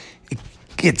face,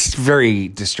 it's very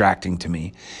distracting to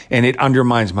me. And it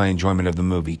undermines my enjoyment of the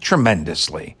movie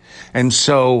tremendously. And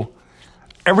so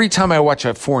every time I watch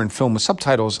a foreign film with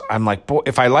subtitles, I'm like, boy,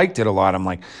 if I liked it a lot, I'm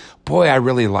like, boy, I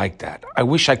really like that. I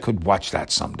wish I could watch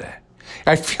that someday.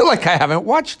 I feel like I haven't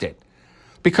watched it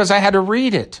because I had to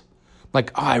read it.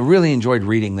 Like, oh, I really enjoyed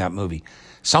reading that movie.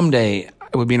 Someday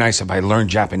it would be nice if I learned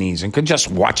Japanese and could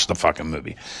just watch the fucking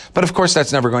movie. But of course,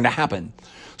 that's never going to happen.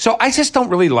 So I just don't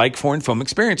really like foreign film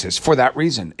experiences for that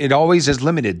reason. It always is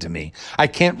limited to me. I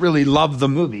can't really love the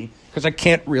movie because I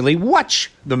can't really watch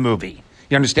the movie.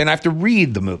 You understand? I have to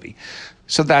read the movie.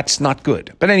 So that's not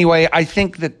good. But anyway, I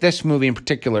think that this movie in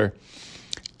particular,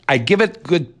 I give it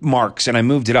good marks and I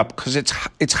moved it up because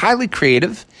it's highly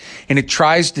creative and it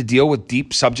tries to deal with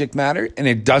deep subject matter and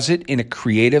it does it in a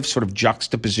creative sort of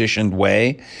juxtapositioned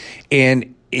way.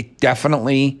 And it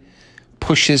definitely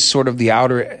pushes sort of the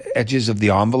outer edges of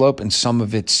the envelope and some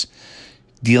of its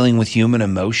dealing with human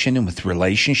emotion and with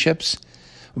relationships.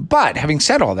 But having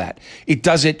said all that, it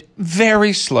does it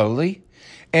very slowly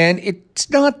and it's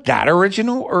not that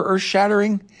original or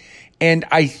earth-shattering. And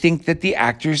I think that the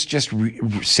actors just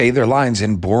say their lines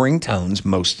in boring tones,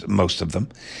 most of them.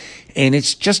 And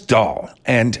it's just dull.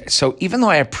 And so even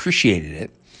though I appreciated it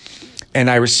and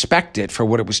I respect it for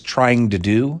what it was trying to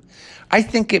do, I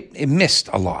think it missed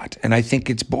a lot. And I think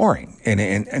it's boring and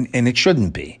it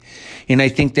shouldn't be. And I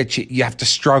think that you have to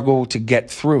struggle to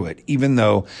get through it, even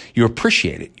though you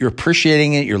appreciate it. You're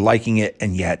appreciating it, you're liking it,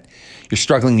 and yet you're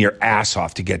struggling your ass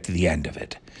off to get to the end of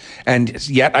it. And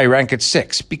yet I rank it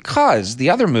 6 because the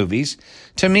other movies,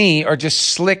 to me, are just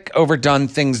slick, overdone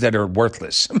things that are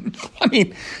worthless.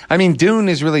 I mean, Dune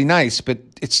is really nice, but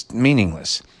it's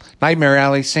meaningless. Nightmare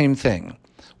Alley, same thing.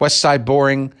 West Side,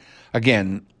 boring.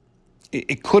 Again,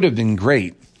 it could have been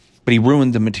great, but he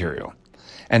ruined the material.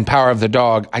 And Power of the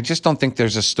Dog, I just don't think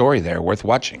there's a story there worth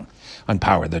watching on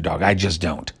Power of the Dog. I just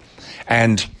don't.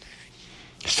 And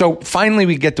so finally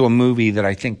we get to a movie that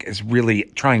I think is really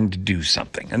trying to do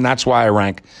something. And that's why I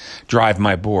rank Drive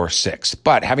My Boar 6.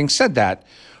 But having said that,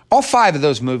 all 5 of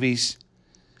those movies,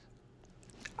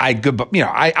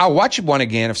 I'll watch one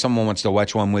again if someone wants to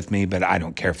watch one with me, but I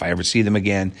don't care if I ever see them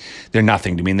again. They're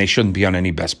nothing to me, and they shouldn't be on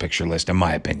any Best Picture list, in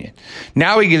my opinion.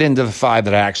 Now we get into the 5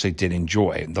 that I actually did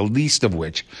enjoy, the least of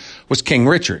which was King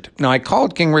Richard. Now, I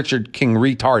called King Richard King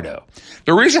Retardo.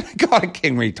 The reason I called it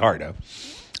King Retardo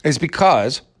is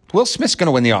because Will Smith's going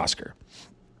to win the Oscar.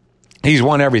 He's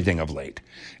won everything of late.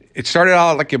 It started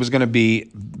out like it was going to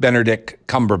be Benedict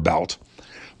Cumberbatch,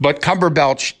 but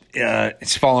Cumberbatch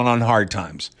it's fallen on hard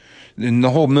times. And the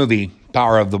whole movie,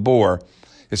 Power of the Boar,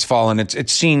 is fallen.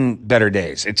 It's seen better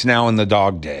days. It's now in the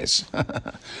dog days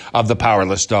of the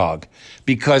powerless dog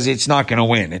because it's not going to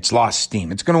win. It's lost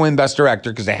steam. It's going to win Best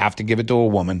Director because they have to give it to a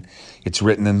woman. It's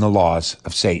written in the laws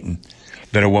of Satan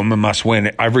that a woman must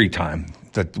win every time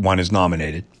that one is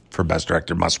nominated for Best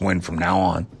Director, must win from now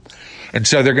on. And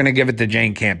so they're going to give it to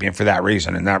Jane Campion for that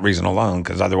reason and that reason alone,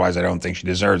 because otherwise I don't think she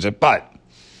deserves it. But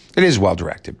it is well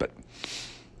directed.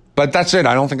 But that's it.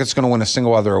 I don't think it's going to win a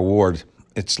single other award.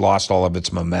 It's lost all of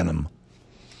its momentum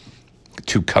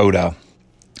to Coda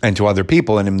and to other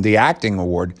people. And in the acting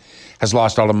award has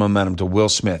lost all the momentum to Will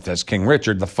Smith as King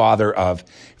Richard, the father of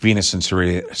Venus and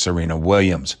Serena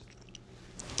Williams.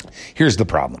 Here's the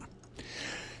problem.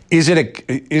 Is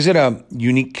it a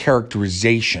unique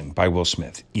characterization by Will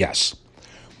Smith? Yes.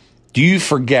 Do you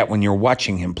forget when you're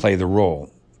watching him play the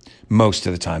role, most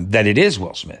of the time that it is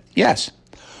Will Smith. Yes.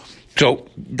 So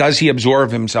does he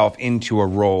absorb himself into a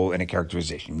role and a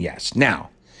characterization? Yes. Now,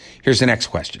 here's the next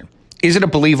question. Is it a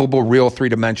believable, real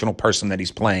three-dimensional person that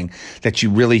he's playing that you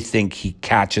really think he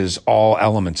catches all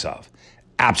elements of?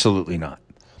 Absolutely not.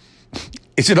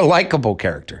 Is it a likable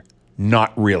character?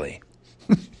 Not really.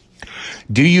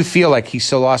 Do you feel like he's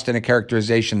so lost in a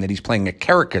characterization that he's playing a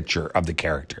caricature of the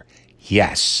character?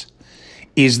 Yes.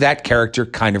 Is that character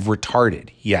kind of retarded?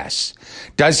 Yes.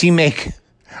 Does he make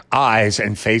eyes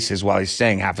and faces while he's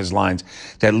saying half his lines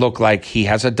that look like he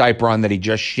has a diaper on that he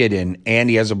just shit in, and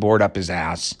he has a board up his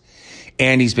ass,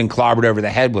 and he's been clobbered over the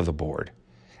head with a board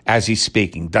as he's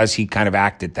speaking? Does he kind of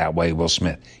act it that way, Will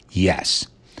Smith? Yes.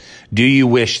 Do you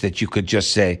wish that you could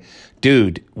just say,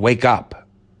 dude, wake up,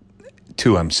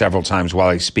 to him several times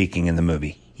while he's speaking in the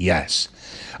movie? Yes.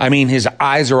 I mean, his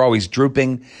eyes are always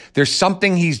drooping. There's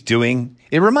something he's doing.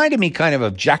 It reminded me kind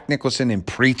of Jack Nicholson in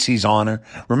Preetsy's Honor.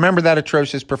 Remember that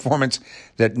atrocious performance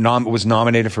that was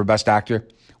nominated for Best Actor?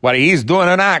 Well, he's doing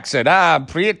an accent.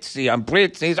 Preetsy, I'm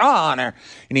Preetsy's Honor.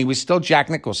 And he was still Jack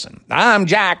Nicholson. I'm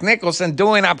Jack Nicholson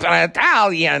doing an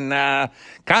Italian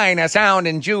kind of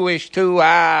sounding Jewish too.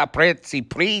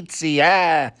 Preetsy.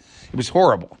 It was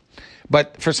horrible.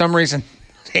 But for some reason,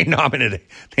 they nominated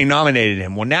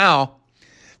him. Well, now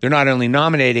they're not only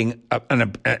nominating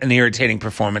an irritating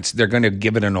performance, they're going to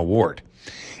give it an award.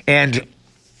 And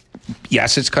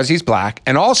yes, it's because he's black.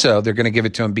 And also, they're going to give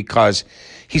it to him because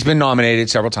he's been nominated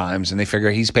several times, and they figure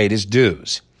he's paid his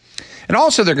dues. And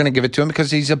also, they're going to give it to him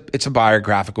because it's a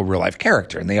biographical real-life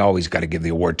character, and they always got to give the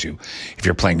award to if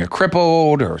you're playing a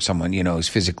crippled or someone, who's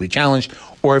physically challenged,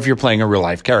 or if you're playing a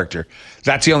real-life character.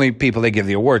 That's the only people they give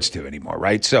the awards to anymore,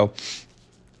 right? So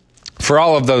for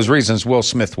all of those reasons, Will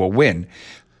Smith will win.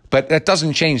 But that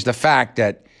doesn't change the fact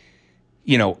that,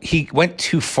 he went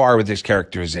too far with his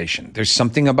characterization. There's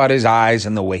something about his eyes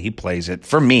and the way he plays it,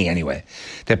 for me anyway,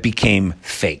 that became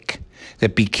fake,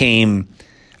 that became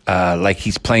like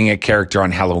he's playing a character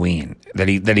on Halloween, that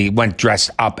he went dressed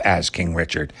up as King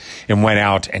Richard and went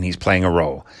out and he's playing a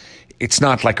role. It's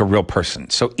not like a real person.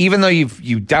 So even though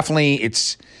you definitely,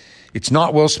 it's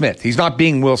not Will Smith. He's not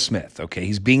being Will Smith, okay?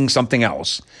 He's being something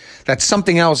else. That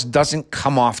something else doesn't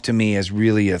come off to me as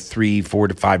really a 3, 4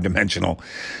 to 5 dimensional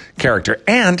character.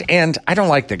 And I don't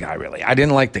like the guy, really. I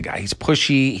didn't like the guy. He's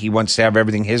pushy. He wants to have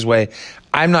everything his way.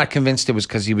 I'm not convinced it was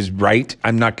because he was right.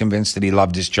 I'm not convinced that he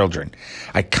loved his children.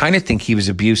 I kind of think he was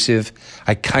abusive.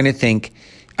 I kind of think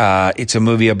it's a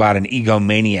movie about an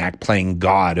egomaniac playing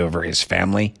God over his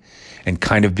family and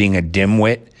kind of being a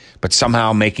dimwit, but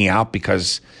somehow making out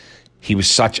because he was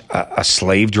such a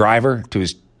slave driver to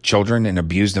his children and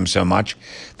abused them so much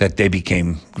that they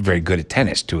became very good at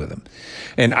tennis, two of them.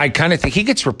 And I kind of think he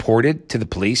gets reported to the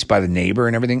police by the neighbor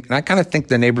and everything. And I kind of think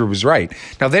the neighbor was right.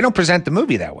 Now, they don't present the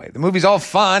movie that way. The movie's all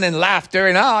fun and laughter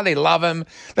and, they love him.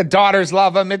 The daughters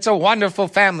love him. It's a wonderful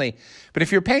family. But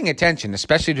if you're paying attention,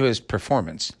 especially to his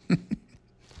performance, Will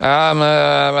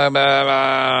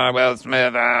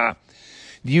Smith,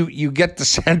 you get the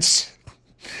sense,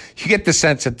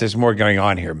 that there's more going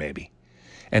on here, maybe.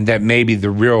 And that maybe the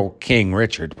real King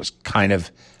Richard was kind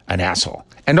of an asshole.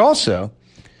 And also,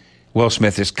 Will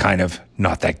Smith is kind of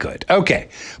not that good. Okay.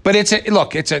 But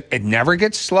it never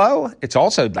gets slow. It's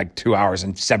also like 2 hours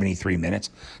and 73 minutes,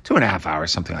 2.5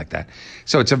 hours, something like that.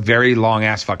 So it's a very long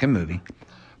ass fucking movie,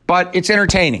 but it's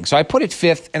entertaining. So I put it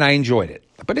 5th and I enjoyed it,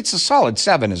 but it's a solid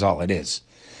 7 is all it is.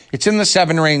 It's in the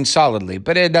 7 range solidly,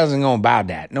 but it doesn't go about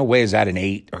that. No way is that an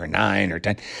 8 or a 9 or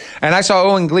 10. And I saw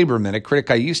Owen Gleiberman, a critic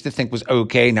I used to think was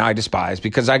okay, now I despise,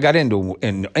 because I got into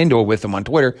it with him on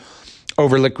Twitter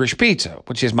over Licorice Pizza,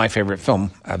 which is my favorite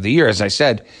film of the year, as I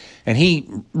said. And he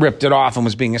ripped it off and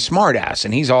was being a smartass,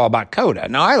 and he's all about Coda.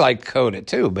 Now, I like Coda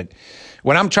too, but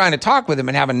when I'm trying to talk with him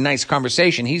and have a nice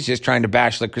conversation, he's just trying to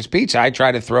bash Licorice Pizza. I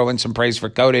try to throw in some praise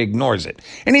for Coda, he ignores it.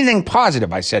 Anything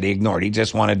positive I said, he ignored. He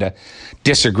just wanted to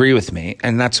disagree with me,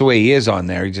 and that's the way he is on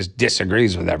there. He just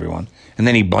disagrees with everyone. And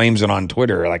then he blames it on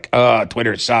Twitter, like,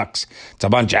 Twitter sucks. It's a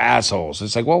bunch of assholes.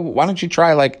 It's like, well, why don't you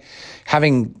try,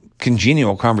 having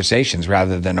congenial conversations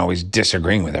rather than always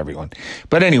disagreeing with everyone?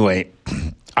 But anyway,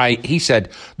 he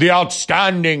said, the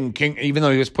outstanding King, even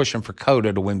though he was pushing for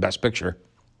Coda to win Best Picture,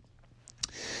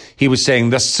 he was saying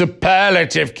the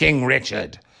superlative King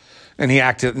Richard. And he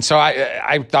acted. And so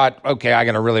I thought, okay, I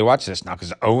got to really watch this now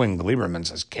because Owen Gleiberman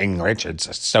says King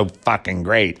Richard's so fucking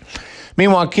great.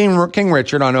 Meanwhile, King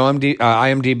Richard on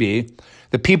IMDb,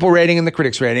 the people rating and the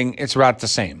critics rating, it's about the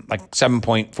same, like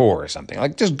 7.4 or something.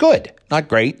 Like just good, not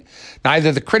great.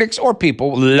 Neither the critics or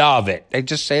people love it. They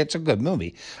just say it's a good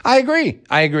movie. I agree.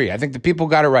 I think the people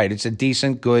got it right. It's a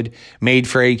decent, good, made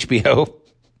for HBO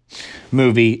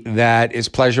movie that is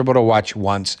pleasurable to watch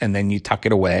once and then you tuck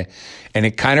it away. And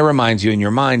it kind of reminds you in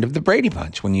your mind of the Brady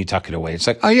Bunch when you tuck it away. It's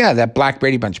like, oh yeah, that Black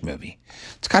Brady Bunch movie.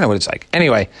 It's kind of what it's like.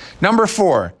 Anyway, number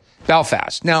 4,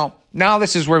 Belfast. Now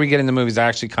this is where we get into movies I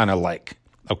actually kind of like.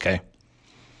 Okay.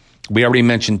 We already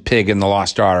mentioned Pig and The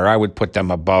Lost Daughter. I would put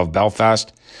them above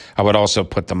Belfast. I would also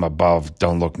put them above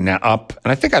Don't Look Up.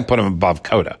 And I think I'd put them above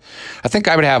Coda. I think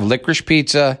I would have Licorice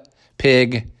Pizza,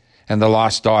 Pig, and The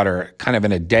Lost Daughter kind of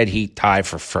in a dead heat tie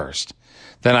for first.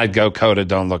 Then I'd go Coda,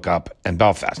 Don't Look Up, and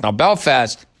Belfast. Now,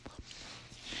 Belfast,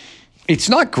 it's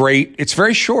not great. It's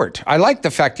very short. I like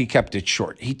the fact he kept it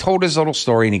short. He told his little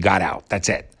story and he got out. That's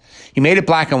it. He made it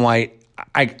black and white.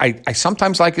 I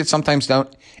sometimes like it, sometimes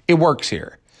don't. It works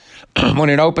here. When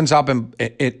it opens up, and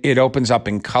it opens up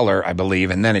in color, I believe,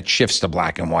 and then it shifts to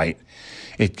black and white.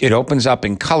 It opens up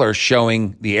in color,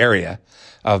 showing the area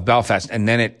of Belfast, and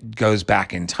then it goes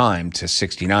back in time to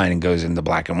 69 and goes into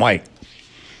black and white.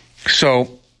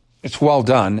 So it's well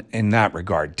done in that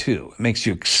regard, too. It makes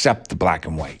you accept the black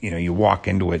and white. You know, you walk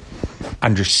into it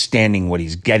understanding what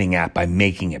he's getting at by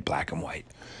making it black and white.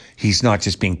 He's not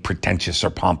just being pretentious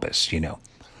or pompous, you know.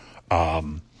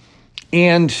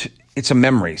 And it's a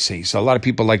memory, see. So a lot of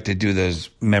people like to do those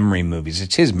memory movies.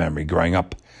 It's his memory growing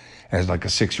up as like a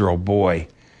 6-year-old boy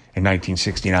in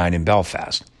 1969 in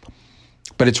Belfast.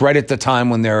 But it's right at the time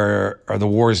when there are the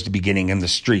wars beginning in the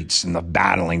streets and the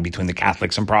battling between the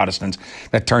Catholics and Protestants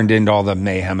that turned into all the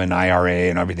mayhem and IRA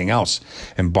and everything else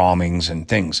and bombings and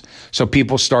things. So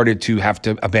people started to have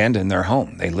to abandon their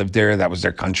home. They lived there. That was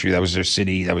their country. That was their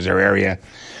city. That was their area.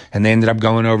 And they ended up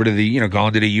going over to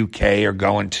going to the UK or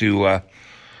going to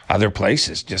other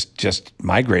places, just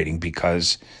migrating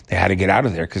because they had to get out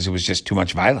of there because it was just too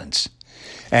much violence.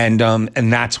 And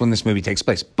that's when this movie takes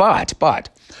place. But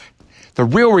the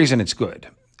real reason it's good,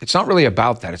 it's not really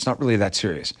about that. It's not really that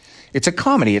serious. It's a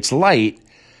comedy. It's light.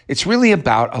 It's really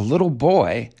about a little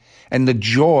boy and the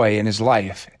joy in his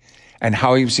life and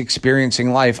how he was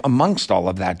experiencing life amongst all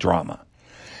of that drama.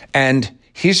 And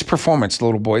his performance, the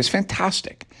little boy, is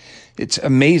fantastic. It's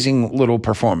amazing little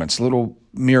performance, little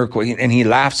miracle. And he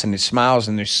laughs and he smiles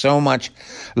and there's so much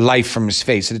life from his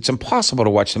face that it's impossible to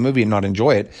watch the movie and not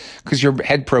enjoy it because your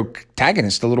head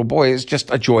protagonist, the little boy, is just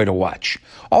a joy to watch.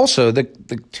 Also, the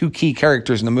 2 key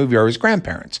characters in the movie are his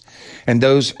grandparents. And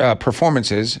those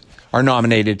performances are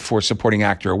nominated for supporting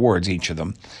actor awards, each of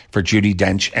them, for Judi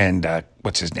Dench and,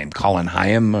 what's his name, Colin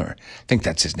Hyam, or I think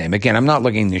that's his name. Again, I'm not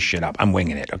looking this shit up. I'm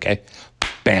winging it, okay?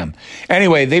 Bam.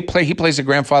 Anyway, he plays a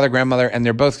grandfather, grandmother, and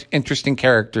they're both interesting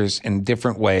characters in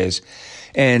different ways.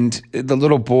 And the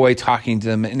little boy talking to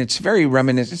them, and it's very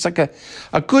reminiscent. It's like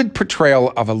a good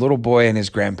portrayal of a little boy and his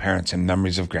grandparents and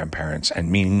memories of grandparents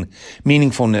and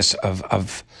meaningfulness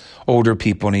of older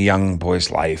people in a young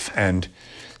boy's life. And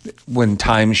when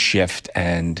times shift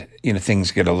and,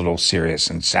 things get a little serious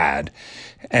and sad.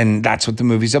 And that's what the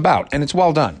movie's about. And it's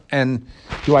well done. And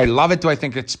do I love it? Do I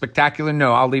think it's spectacular?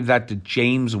 No, I'll leave that to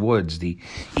James Woods, the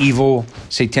evil,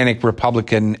 satanic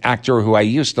Republican actor who I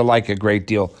used to like a great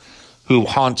deal, who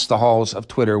haunts the halls of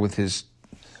Twitter with his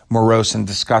morose and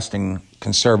disgusting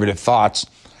conservative thoughts.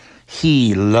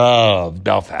 He loved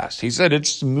Belfast. He said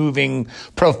it's moving,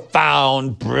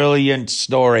 profound, brilliant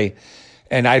story.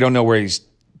 And I don't know where he's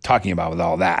talking about with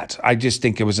all that. I just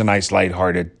think it was a nice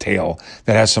lighthearted tale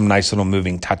that has some nice little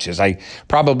moving touches.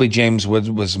 James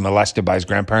Woods was molested by his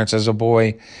grandparents as a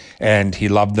boy and he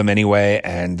loved them anyway.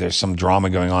 And there's some drama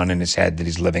going on in his head that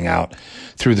he's living out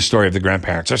through the story of the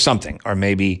grandparents or something. Or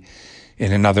maybe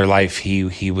in another life,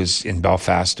 he was in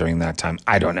Belfast during that time.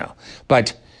 I don't know,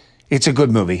 but it's a good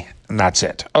movie and that's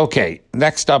it. Okay.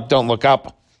 Next up, Don't Look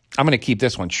Up. I'm going to keep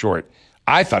this one short.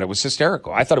 I thought it was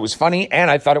hysterical. I thought it was funny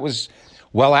and I thought it was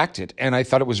well acted, and I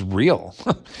thought it was real.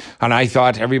 And I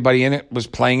thought everybody in it was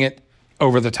playing it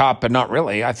over the top, but not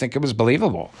really. I think it was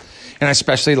believable. And I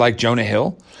especially like Jonah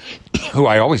Hill, who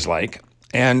I always like.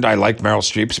 And I liked Meryl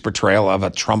Streep's portrayal of a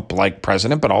Trump-like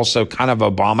president, but also kind of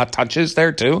Obama touches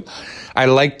there too. I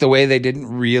liked the way they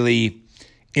didn't really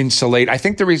insulate. I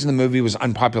think the reason the movie was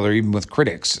unpopular, even with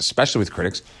critics, especially with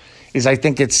critics, is I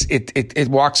think it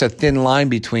walks a thin line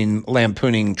between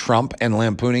lampooning Trump and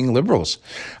lampooning liberals.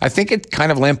 I think it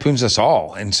kind of lampoons us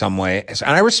all in some way, and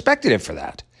I respected it for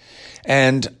that.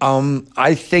 And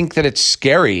I think that it's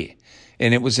scary,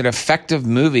 and it was an effective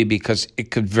movie because it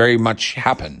could very much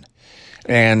happen.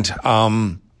 And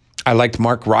I liked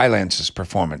Mark Rylance's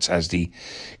performance as the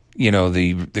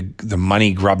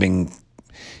money grubbing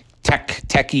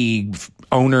techie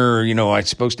owner. It's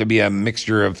supposed to be a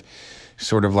mixture of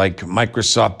sort of like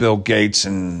Microsoft, Bill Gates,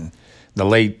 and the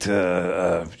late,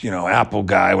 Apple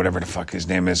guy, whatever the fuck his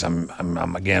name is.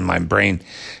 I'm again, my brain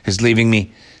is leaving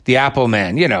me. The Apple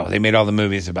Man, they made all the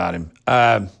movies about him,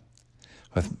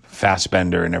 with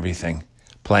Fassbender and everything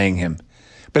playing him.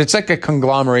 But it's like a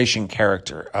conglomeration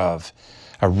character of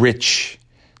a rich,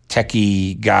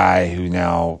 techie guy who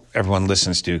now everyone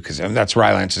listens to, because that's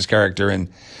Rylance's character in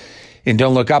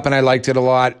Don't Look Up, and I liked it a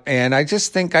lot. And I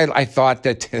just think I thought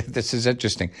that this is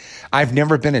interesting. I've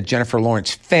never been a Jennifer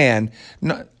Lawrence fan.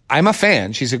 No, I'm a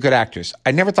fan. She's a good actress.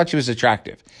 I never thought she was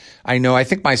attractive. I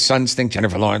think my sons think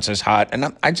Jennifer Lawrence is hot,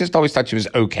 and I just always thought she was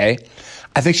okay.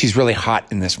 I think she's really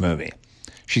hot in this movie.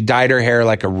 She dyed her hair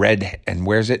like a red and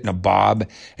wears it in a bob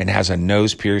and has a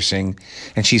nose piercing,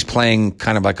 and she's playing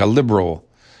kind of like a liberal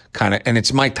kind of, and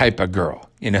it's my type of girl,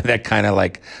 that kind of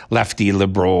like lefty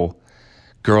liberal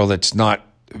girl that's not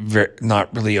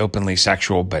really openly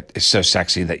sexual, but is so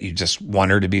sexy that you just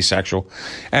want her to be sexual.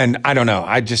 And I don't know.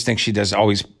 I just think she does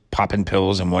always popping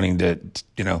pills and wanting to,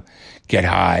 get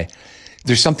high.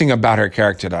 There's something about her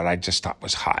character that I just thought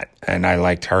was hot, and I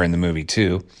liked her in the movie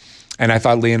too. And I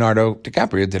thought Leonardo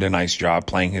DiCaprio did a nice job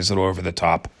playing his little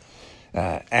over-the-top,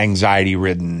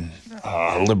 anxiety-ridden,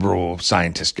 liberal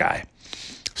scientist guy.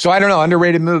 So I don't know,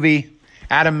 underrated movie.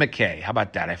 Adam McKay, how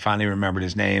about that? I finally remembered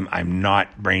his name. I'm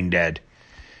not brain dead.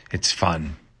 It's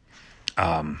fun.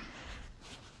 But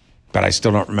I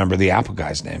still don't remember the Apple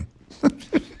guy's name.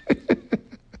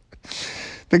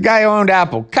 The guy who owned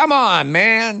Apple. Come on,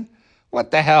 man.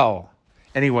 What the hell?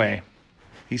 Anyway,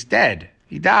 he's dead.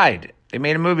 He died. They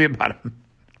made a movie about him.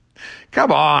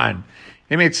 Come on.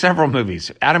 They made several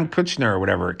movies. Adam Kutcher or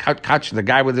whatever. Kutcher, the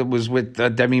guy was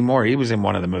with Demi Moore. He was in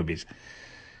one of the movies.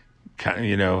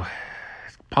 Punked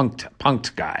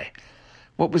guy.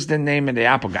 What was the name of the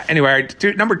Apple guy? Anyway,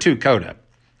 number 2, Coda.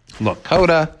 Look,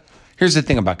 Coda. Here's the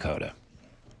thing about Coda.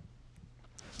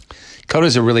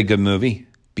 Coda's a really good movie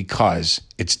because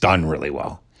it's done really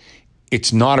well.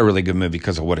 It's not a really good movie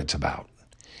because of what it's about.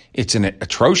 It's an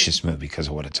atrocious movie because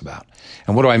of what it's about.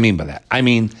 And what do I mean by that? I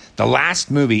mean, the last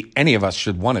movie any of us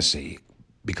should want to see,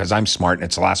 because I'm smart and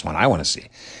it's the last one I want to see,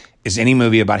 is any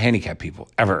movie about handicapped people,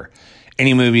 ever.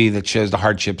 Any movie that shows the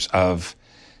hardships of,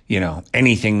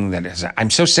 anything that is. I'm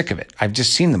so sick of it. I've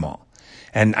just seen them all.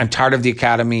 And I'm tired of the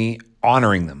Academy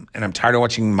honoring them. And I'm tired of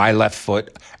watching My Left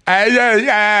Foot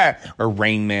or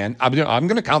Rain Man. I'm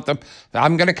going to count them.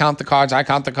 I'm going to count the cards. I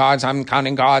count the cards. I'm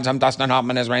counting cards. I'm Dustin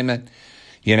Hoffman as Rain Man.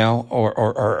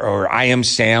 Or I Am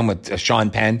Sam with Sean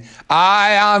Penn.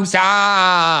 I am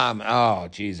Sam. Oh,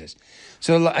 Jesus.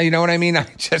 So, you know what I mean? I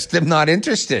just am not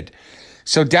interested.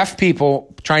 So deaf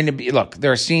people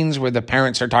there are scenes where the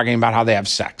parents are talking about how they have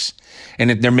sex,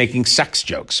 and they're making sex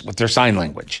jokes with their sign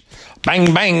language.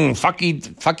 Bang, bang,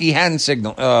 fucky hand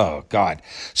signal. Oh, God.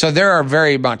 So there are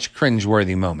very much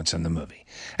cringeworthy moments in the movie.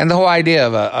 And the whole idea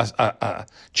of a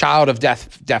child of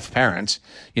deaf parents,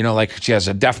 like she has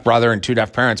a deaf brother and 2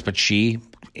 deaf parents, but she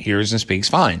hears and speaks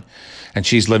fine. And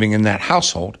she's living in that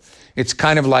household. It's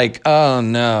kind of like, oh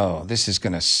no, this is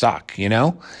going to suck, And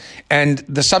and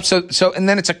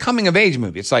then it's a coming of age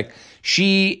movie. It's like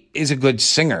she is a good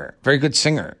singer, very good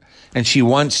singer, and she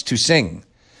wants to sing.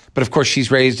 But of course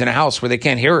she's raised in a house where they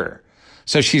can't hear her.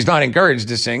 So she's not encouraged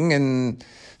to sing, and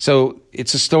so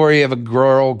it's a story of a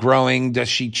girl growing. Does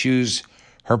she choose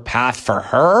her path for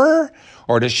her,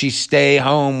 or does she stay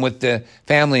home with the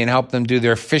family and help them do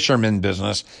their fisherman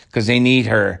business because they need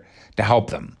her to help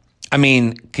them? I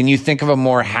mean, can you think of a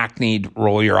more hackneyed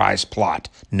roll your eyes plot?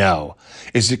 No.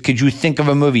 Could you think of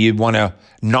a movie you'd want to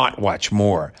not watch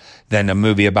more than a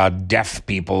movie about deaf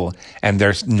people and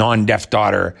their non-deaf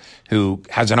daughter who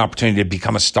has an opportunity to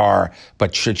become a star,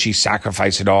 but should she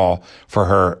sacrifice it all for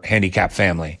her handicapped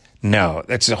family? No,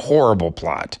 that's a horrible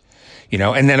plot.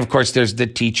 And then of course there's the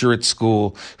teacher at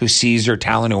school who sees her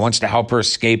talent, who wants to help her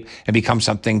escape and become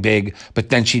something big, but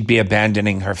then she'd be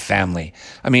abandoning her family.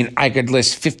 I mean, I could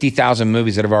list 50,000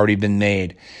 movies that have already been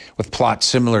made with plots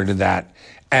similar to that.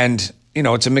 And,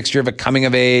 it's a mixture of a coming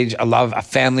of age, a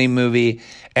family movie,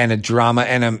 and a drama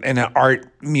and an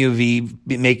art movie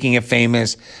making it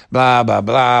famous, blah, blah,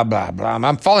 blah, blah, blah.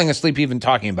 I'm falling asleep even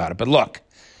talking about it. But look,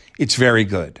 it's very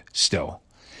good still,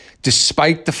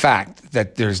 despite the fact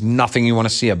that there's nothing you want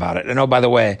to see about it. And oh, by the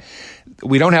way,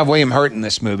 we don't have William Hurt in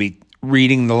this movie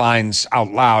reading the lines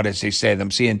out loud as they say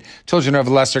them. See, in Children of a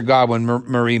Lesser God, when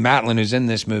Marie Matlin, who's in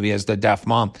this movie as the deaf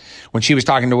mom, when she was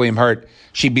talking to William Hurt,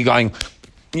 she'd be going,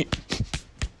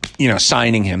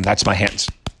 signing him. That's my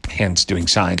hands doing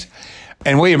signs.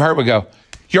 And William Hurt would go,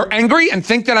 "You're angry and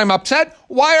think that I'm upset?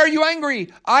 Why are you angry?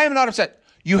 I am not upset.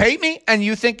 You hate me and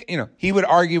you think," he would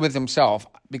argue with himself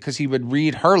because he would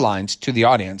read her lines to the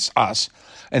audience, us,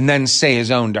 and then say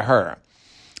his own to her.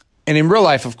 And in real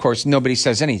life, of course, nobody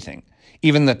says anything.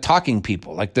 Even the talking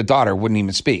people, like the daughter, wouldn't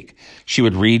even speak. She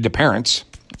would read to parents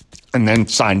and then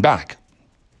sign back.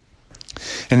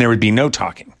 And there would be no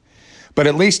talking. But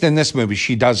at least in this movie,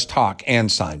 she does talk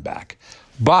and sign back.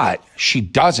 But she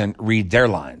doesn't read their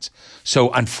lines.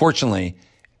 So unfortunately,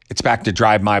 it's back to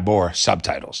Drive My Boar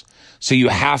subtitles. So you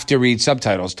have to read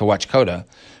subtitles to watch Coda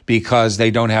because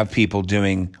they don't have people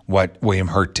doing what William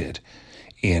Hurt did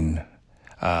in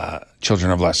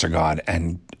Children of Lesser God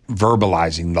and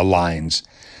verbalizing the lines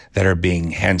that are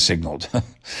being hand signaled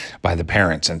by the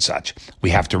parents and such. We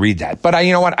have to read that. But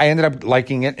you know what? I ended up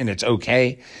liking it, and it's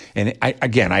okay. And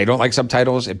I don't like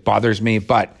subtitles. It bothers me,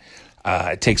 but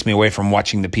it takes me away from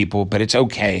watching the people. But it's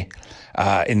okay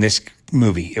in this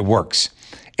movie. It works.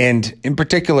 And in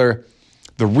particular,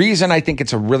 the reason I think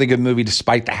it's a really good movie,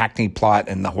 despite the hackneyed plot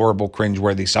and the horrible,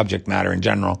 cringeworthy subject matter in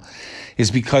general,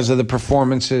 is because of the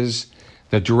performances,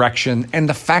 the direction, and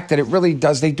the fact that it really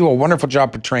does, they do a wonderful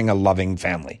job portraying a loving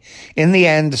family. In the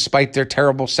end, despite their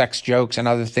terrible sex jokes and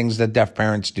other things that deaf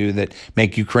parents do that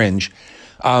make you cringe,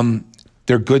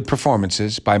 they're good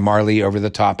performances by Marlee over the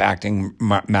top acting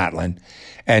Matlin,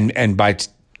 and by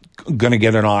going to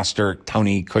get an Oscar,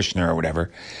 Tony Kushner or whatever.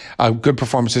 Good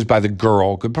performances by the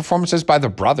girl, good performances by the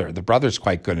brother. The brother's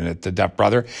quite good in it, the deaf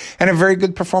brother, and a very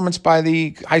good performance by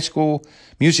the high school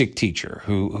music teacher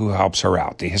who helps her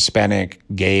out, the Hispanic,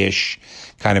 gayish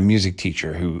kind of music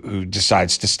teacher who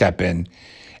decides to step in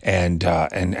and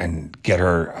get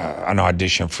her an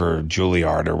audition for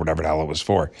Juilliard or whatever the hell it was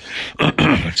for.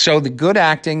 So the good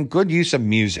acting, good use of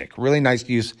music, really nice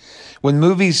use. When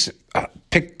movies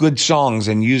pick good songs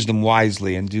and use them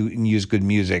wisely and use good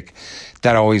music,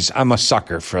 I'm a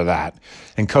sucker for that.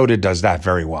 And Coda does that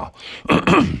very well.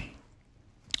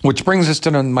 Which brings us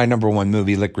to my number one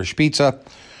movie, Licorice Pizza.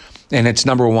 And it's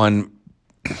number one,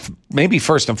 maybe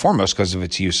first and foremost, because of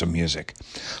its use of music.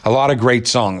 A lot of great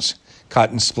songs cut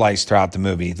and spliced throughout the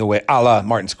movie, the way a la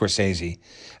Martin Scorsese,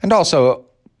 and also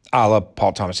a la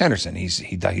Paul Thomas Anderson.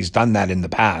 He's done that in the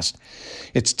past.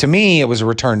 To me, it was a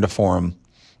return to form.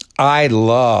 I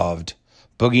loved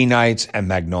Boogie Nights and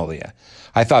Magnolia.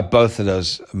 I thought both of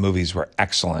those movies were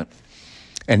excellent.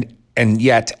 And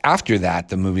yet, after that,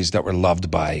 the movies that were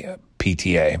loved by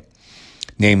PTA,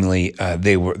 namely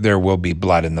There Will Be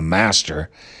Blood and The Master,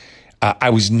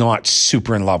 I was not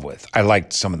super in love with. I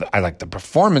liked the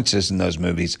performances in those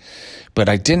movies, but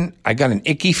I got an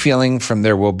icky feeling from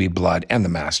There Will Be Blood and The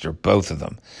Master, both of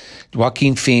them.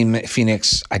 Joaquin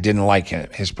Phoenix, I didn't like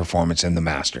his performance in The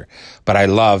Master, but I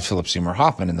loved Philip Seymour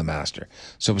Hoffman in The Master.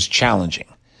 So it was challenging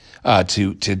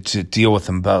to deal with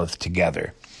them both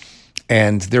together.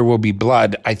 And There Will Be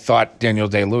Blood, I thought Daniel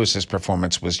Day-Lewis's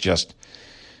performance was just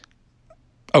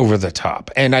over the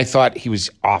top. And I thought he was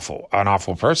an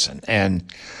awful person. And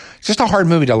it's just a hard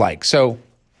movie to like. So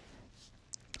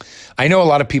I know a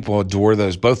lot of people adore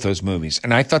both those movies.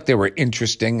 And I thought they were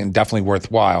interesting and definitely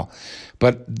worthwhile.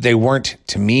 But they weren't,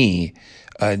 to me,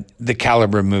 the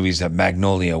caliber of movies that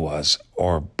Magnolia was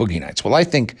or Boogie Nights. Well, I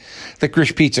think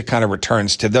Licorice Pizza kind of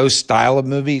returns to those style of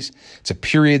movies. It's a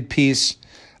period piece,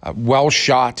 well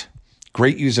shot,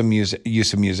 great use of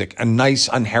music, a nice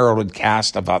unheralded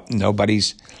cast of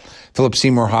nobodies. Philip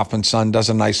Seymour Hoffman's son does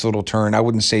a nice little turn. I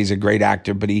wouldn't say he's a great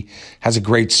actor, but he has a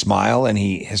great smile, and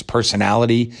his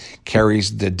personality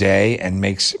carries the day and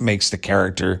makes the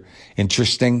character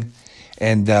interesting.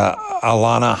 And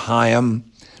Alana Haim,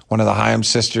 one of the Haim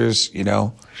sisters,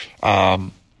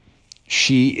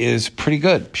 she is pretty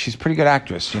good. She's a pretty good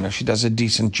actress. She does a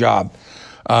decent job.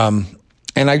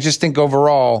 And I just think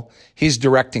overall, his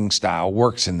directing style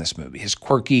works in this movie. His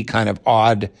quirky, kind of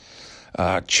odd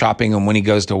chopping him when he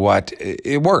goes to what,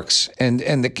 it works.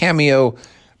 And the cameo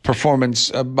performance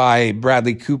by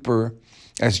Bradley Cooper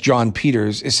as John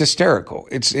Peters is hysterical.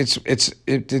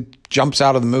 It jumps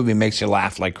out of the movie and makes you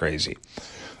laugh like crazy.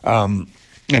 And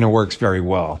it works very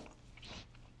well.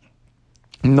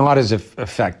 Not as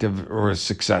effective or as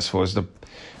successful as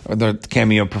the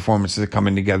cameo performances that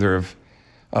coming together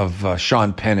of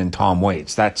Sean Penn and Tom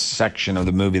Waits. That section of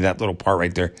the movie, that little part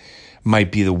right there,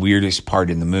 might be the weirdest part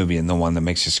in the movie and the one that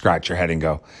makes you scratch your head and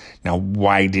go, now,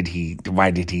 why did he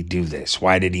do this?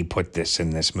 Why did he put this in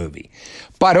this movie?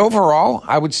 But overall,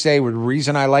 I would say the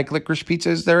reason I like Licorice Pizza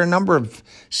is there are a number of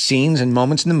scenes and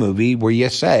moments in the movie where you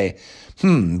say,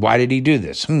 why did he do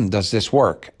this? Does this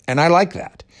work? And I like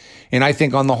that. And I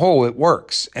think on the whole, it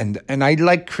works. And I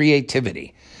like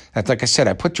creativity. That's like I said,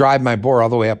 I put Drive My Boar all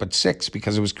the way up at 6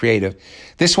 because it was creative.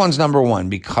 This one's number 1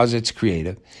 because it's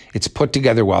creative. It's put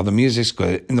together well. The music's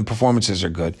good and the performances are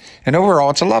good. And overall,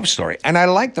 it's a love story. And I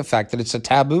like the fact that it's a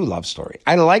taboo love story.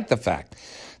 I like the fact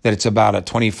that it's about a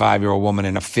 25-year-old woman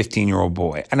and a 15-year-old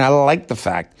boy. And I like the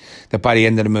fact that by the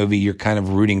end of the movie, you're kind of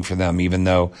rooting for them, even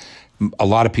though a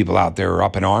lot of people out there are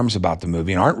up in arms about the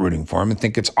movie and aren't rooting for them and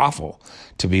think it's awful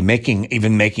to be making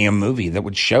a movie that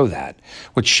would show that,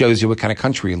 which shows you what kind of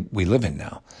country we live in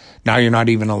now. Now you're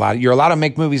allowed to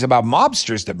make movies about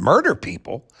mobsters that murder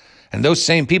people. And those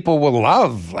same people will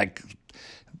love, like,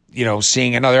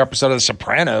 seeing another episode of The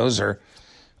Sopranos or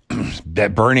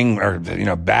Burning or,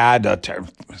 Bad,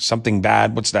 something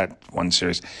bad. What's that one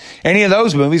series? Any of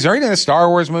those movies or any of the Star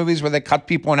Wars movies where they cut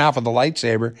people in half with a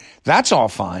lightsaber. That's all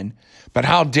fine. But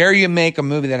how dare you make a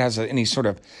movie that has any sort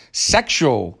of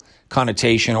sexual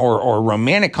connotation or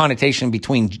romantic connotation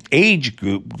between age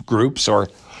groups or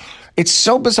it's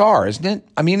so bizarre, isn't it?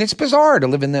 I mean, it's bizarre to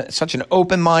live in such an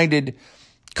open-minded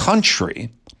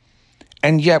country,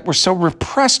 and yet we're so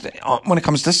repressed when it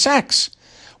comes to sex.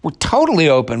 We're totally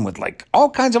open with like all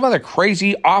kinds of other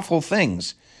crazy, awful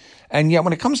things. And yet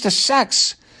when it comes to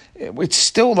sex, it's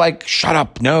still like, shut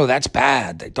up. No, that's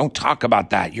bad. Don't talk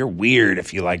about that. You're weird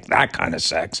if you like that kind of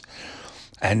sex.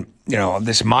 And,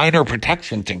 this minor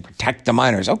protection thing, protect the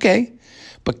minors. Okay.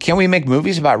 But can we make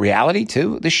movies about reality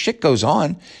too? This shit goes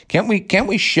on. Can't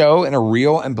we show in a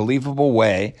real and believable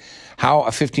way how a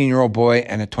 15-year-old boy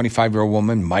and a 25-year-old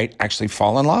woman might actually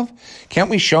fall in love? Can't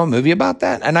we show a movie about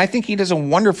that? And I think he does a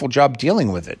wonderful job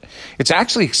dealing with it. It's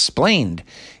actually explained.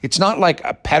 It's not like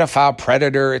a pedophile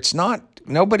predator.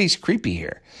 Nobody's creepy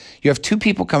here. You have two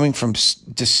people coming from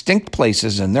distinct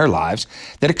places in their lives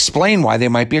that explain why they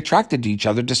might be attracted to each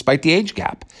other despite the age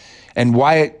gap. And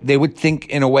why they would think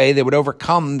in a way they would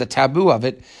overcome the taboo of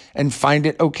it and find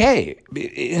it okay.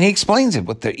 And he explains it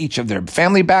with each of their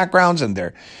family backgrounds and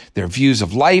their views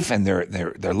of life and their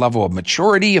level of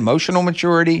maturity, emotional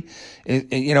maturity,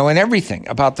 and everything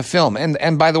about the film.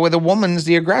 And by the way, the woman's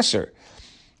the aggressor.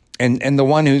 And the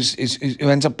one who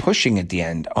ends up pushing at the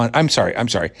end. I'm sorry.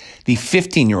 The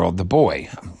 15-year-old, the boy,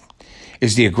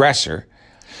 is the aggressor.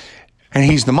 And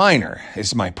he's the minor,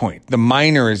 is my point. The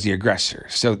minor is the aggressor.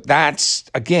 So that's,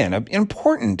 again, an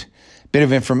important bit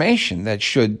of information that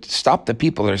should stop the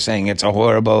people that are saying it's a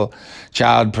horrible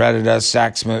child predator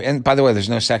sex movie. And by the way, there's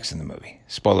no sex in the movie.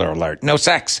 Spoiler alert. No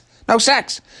sex. No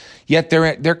sex. Yet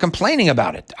they're complaining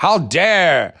about it. How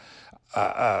dare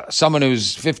someone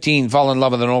who's 15 fall in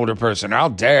love with an older person? How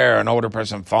dare an older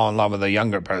person fall in love with a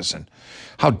younger person?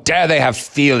 How dare they have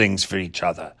feelings for each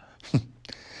other?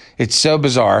 It's so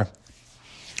bizarre.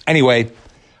 Anyway,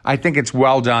 I think it's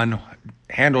well done,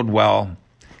 handled well,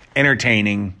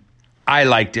 entertaining. I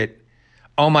liked it.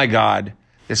 Oh my God,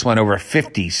 this went over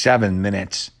 57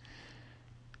 minutes.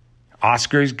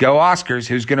 Oscars, go Oscars.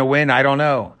 Who's going to win? I don't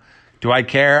know. Do I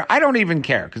care? I don't even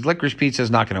care because Licorice Pizza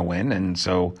is not going to win. And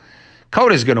so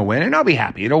Coda's going to win and I'll be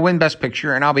happy. It'll win Best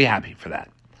Picture and I'll be happy for that.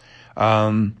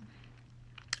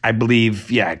 I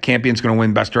believe, Campion's going to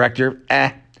win Best Director.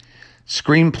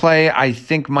 Screenplay, I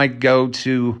think, might go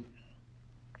to...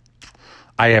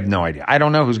 I have no idea. I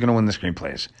don't know who's going to win the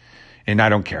screenplays. And I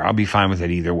don't care. I'll be fine with it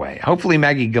either way. Hopefully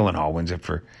Maggie Gyllenhaal wins it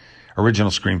for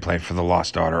original screenplay for The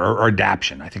Lost Daughter or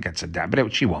adaptation. I think that's adaptation,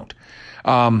 but she won't.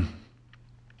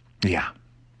 Yeah.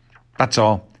 That's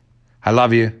all. I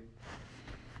love you.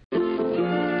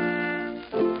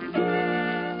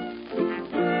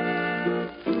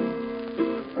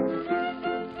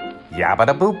 Yabba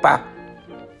da boopa.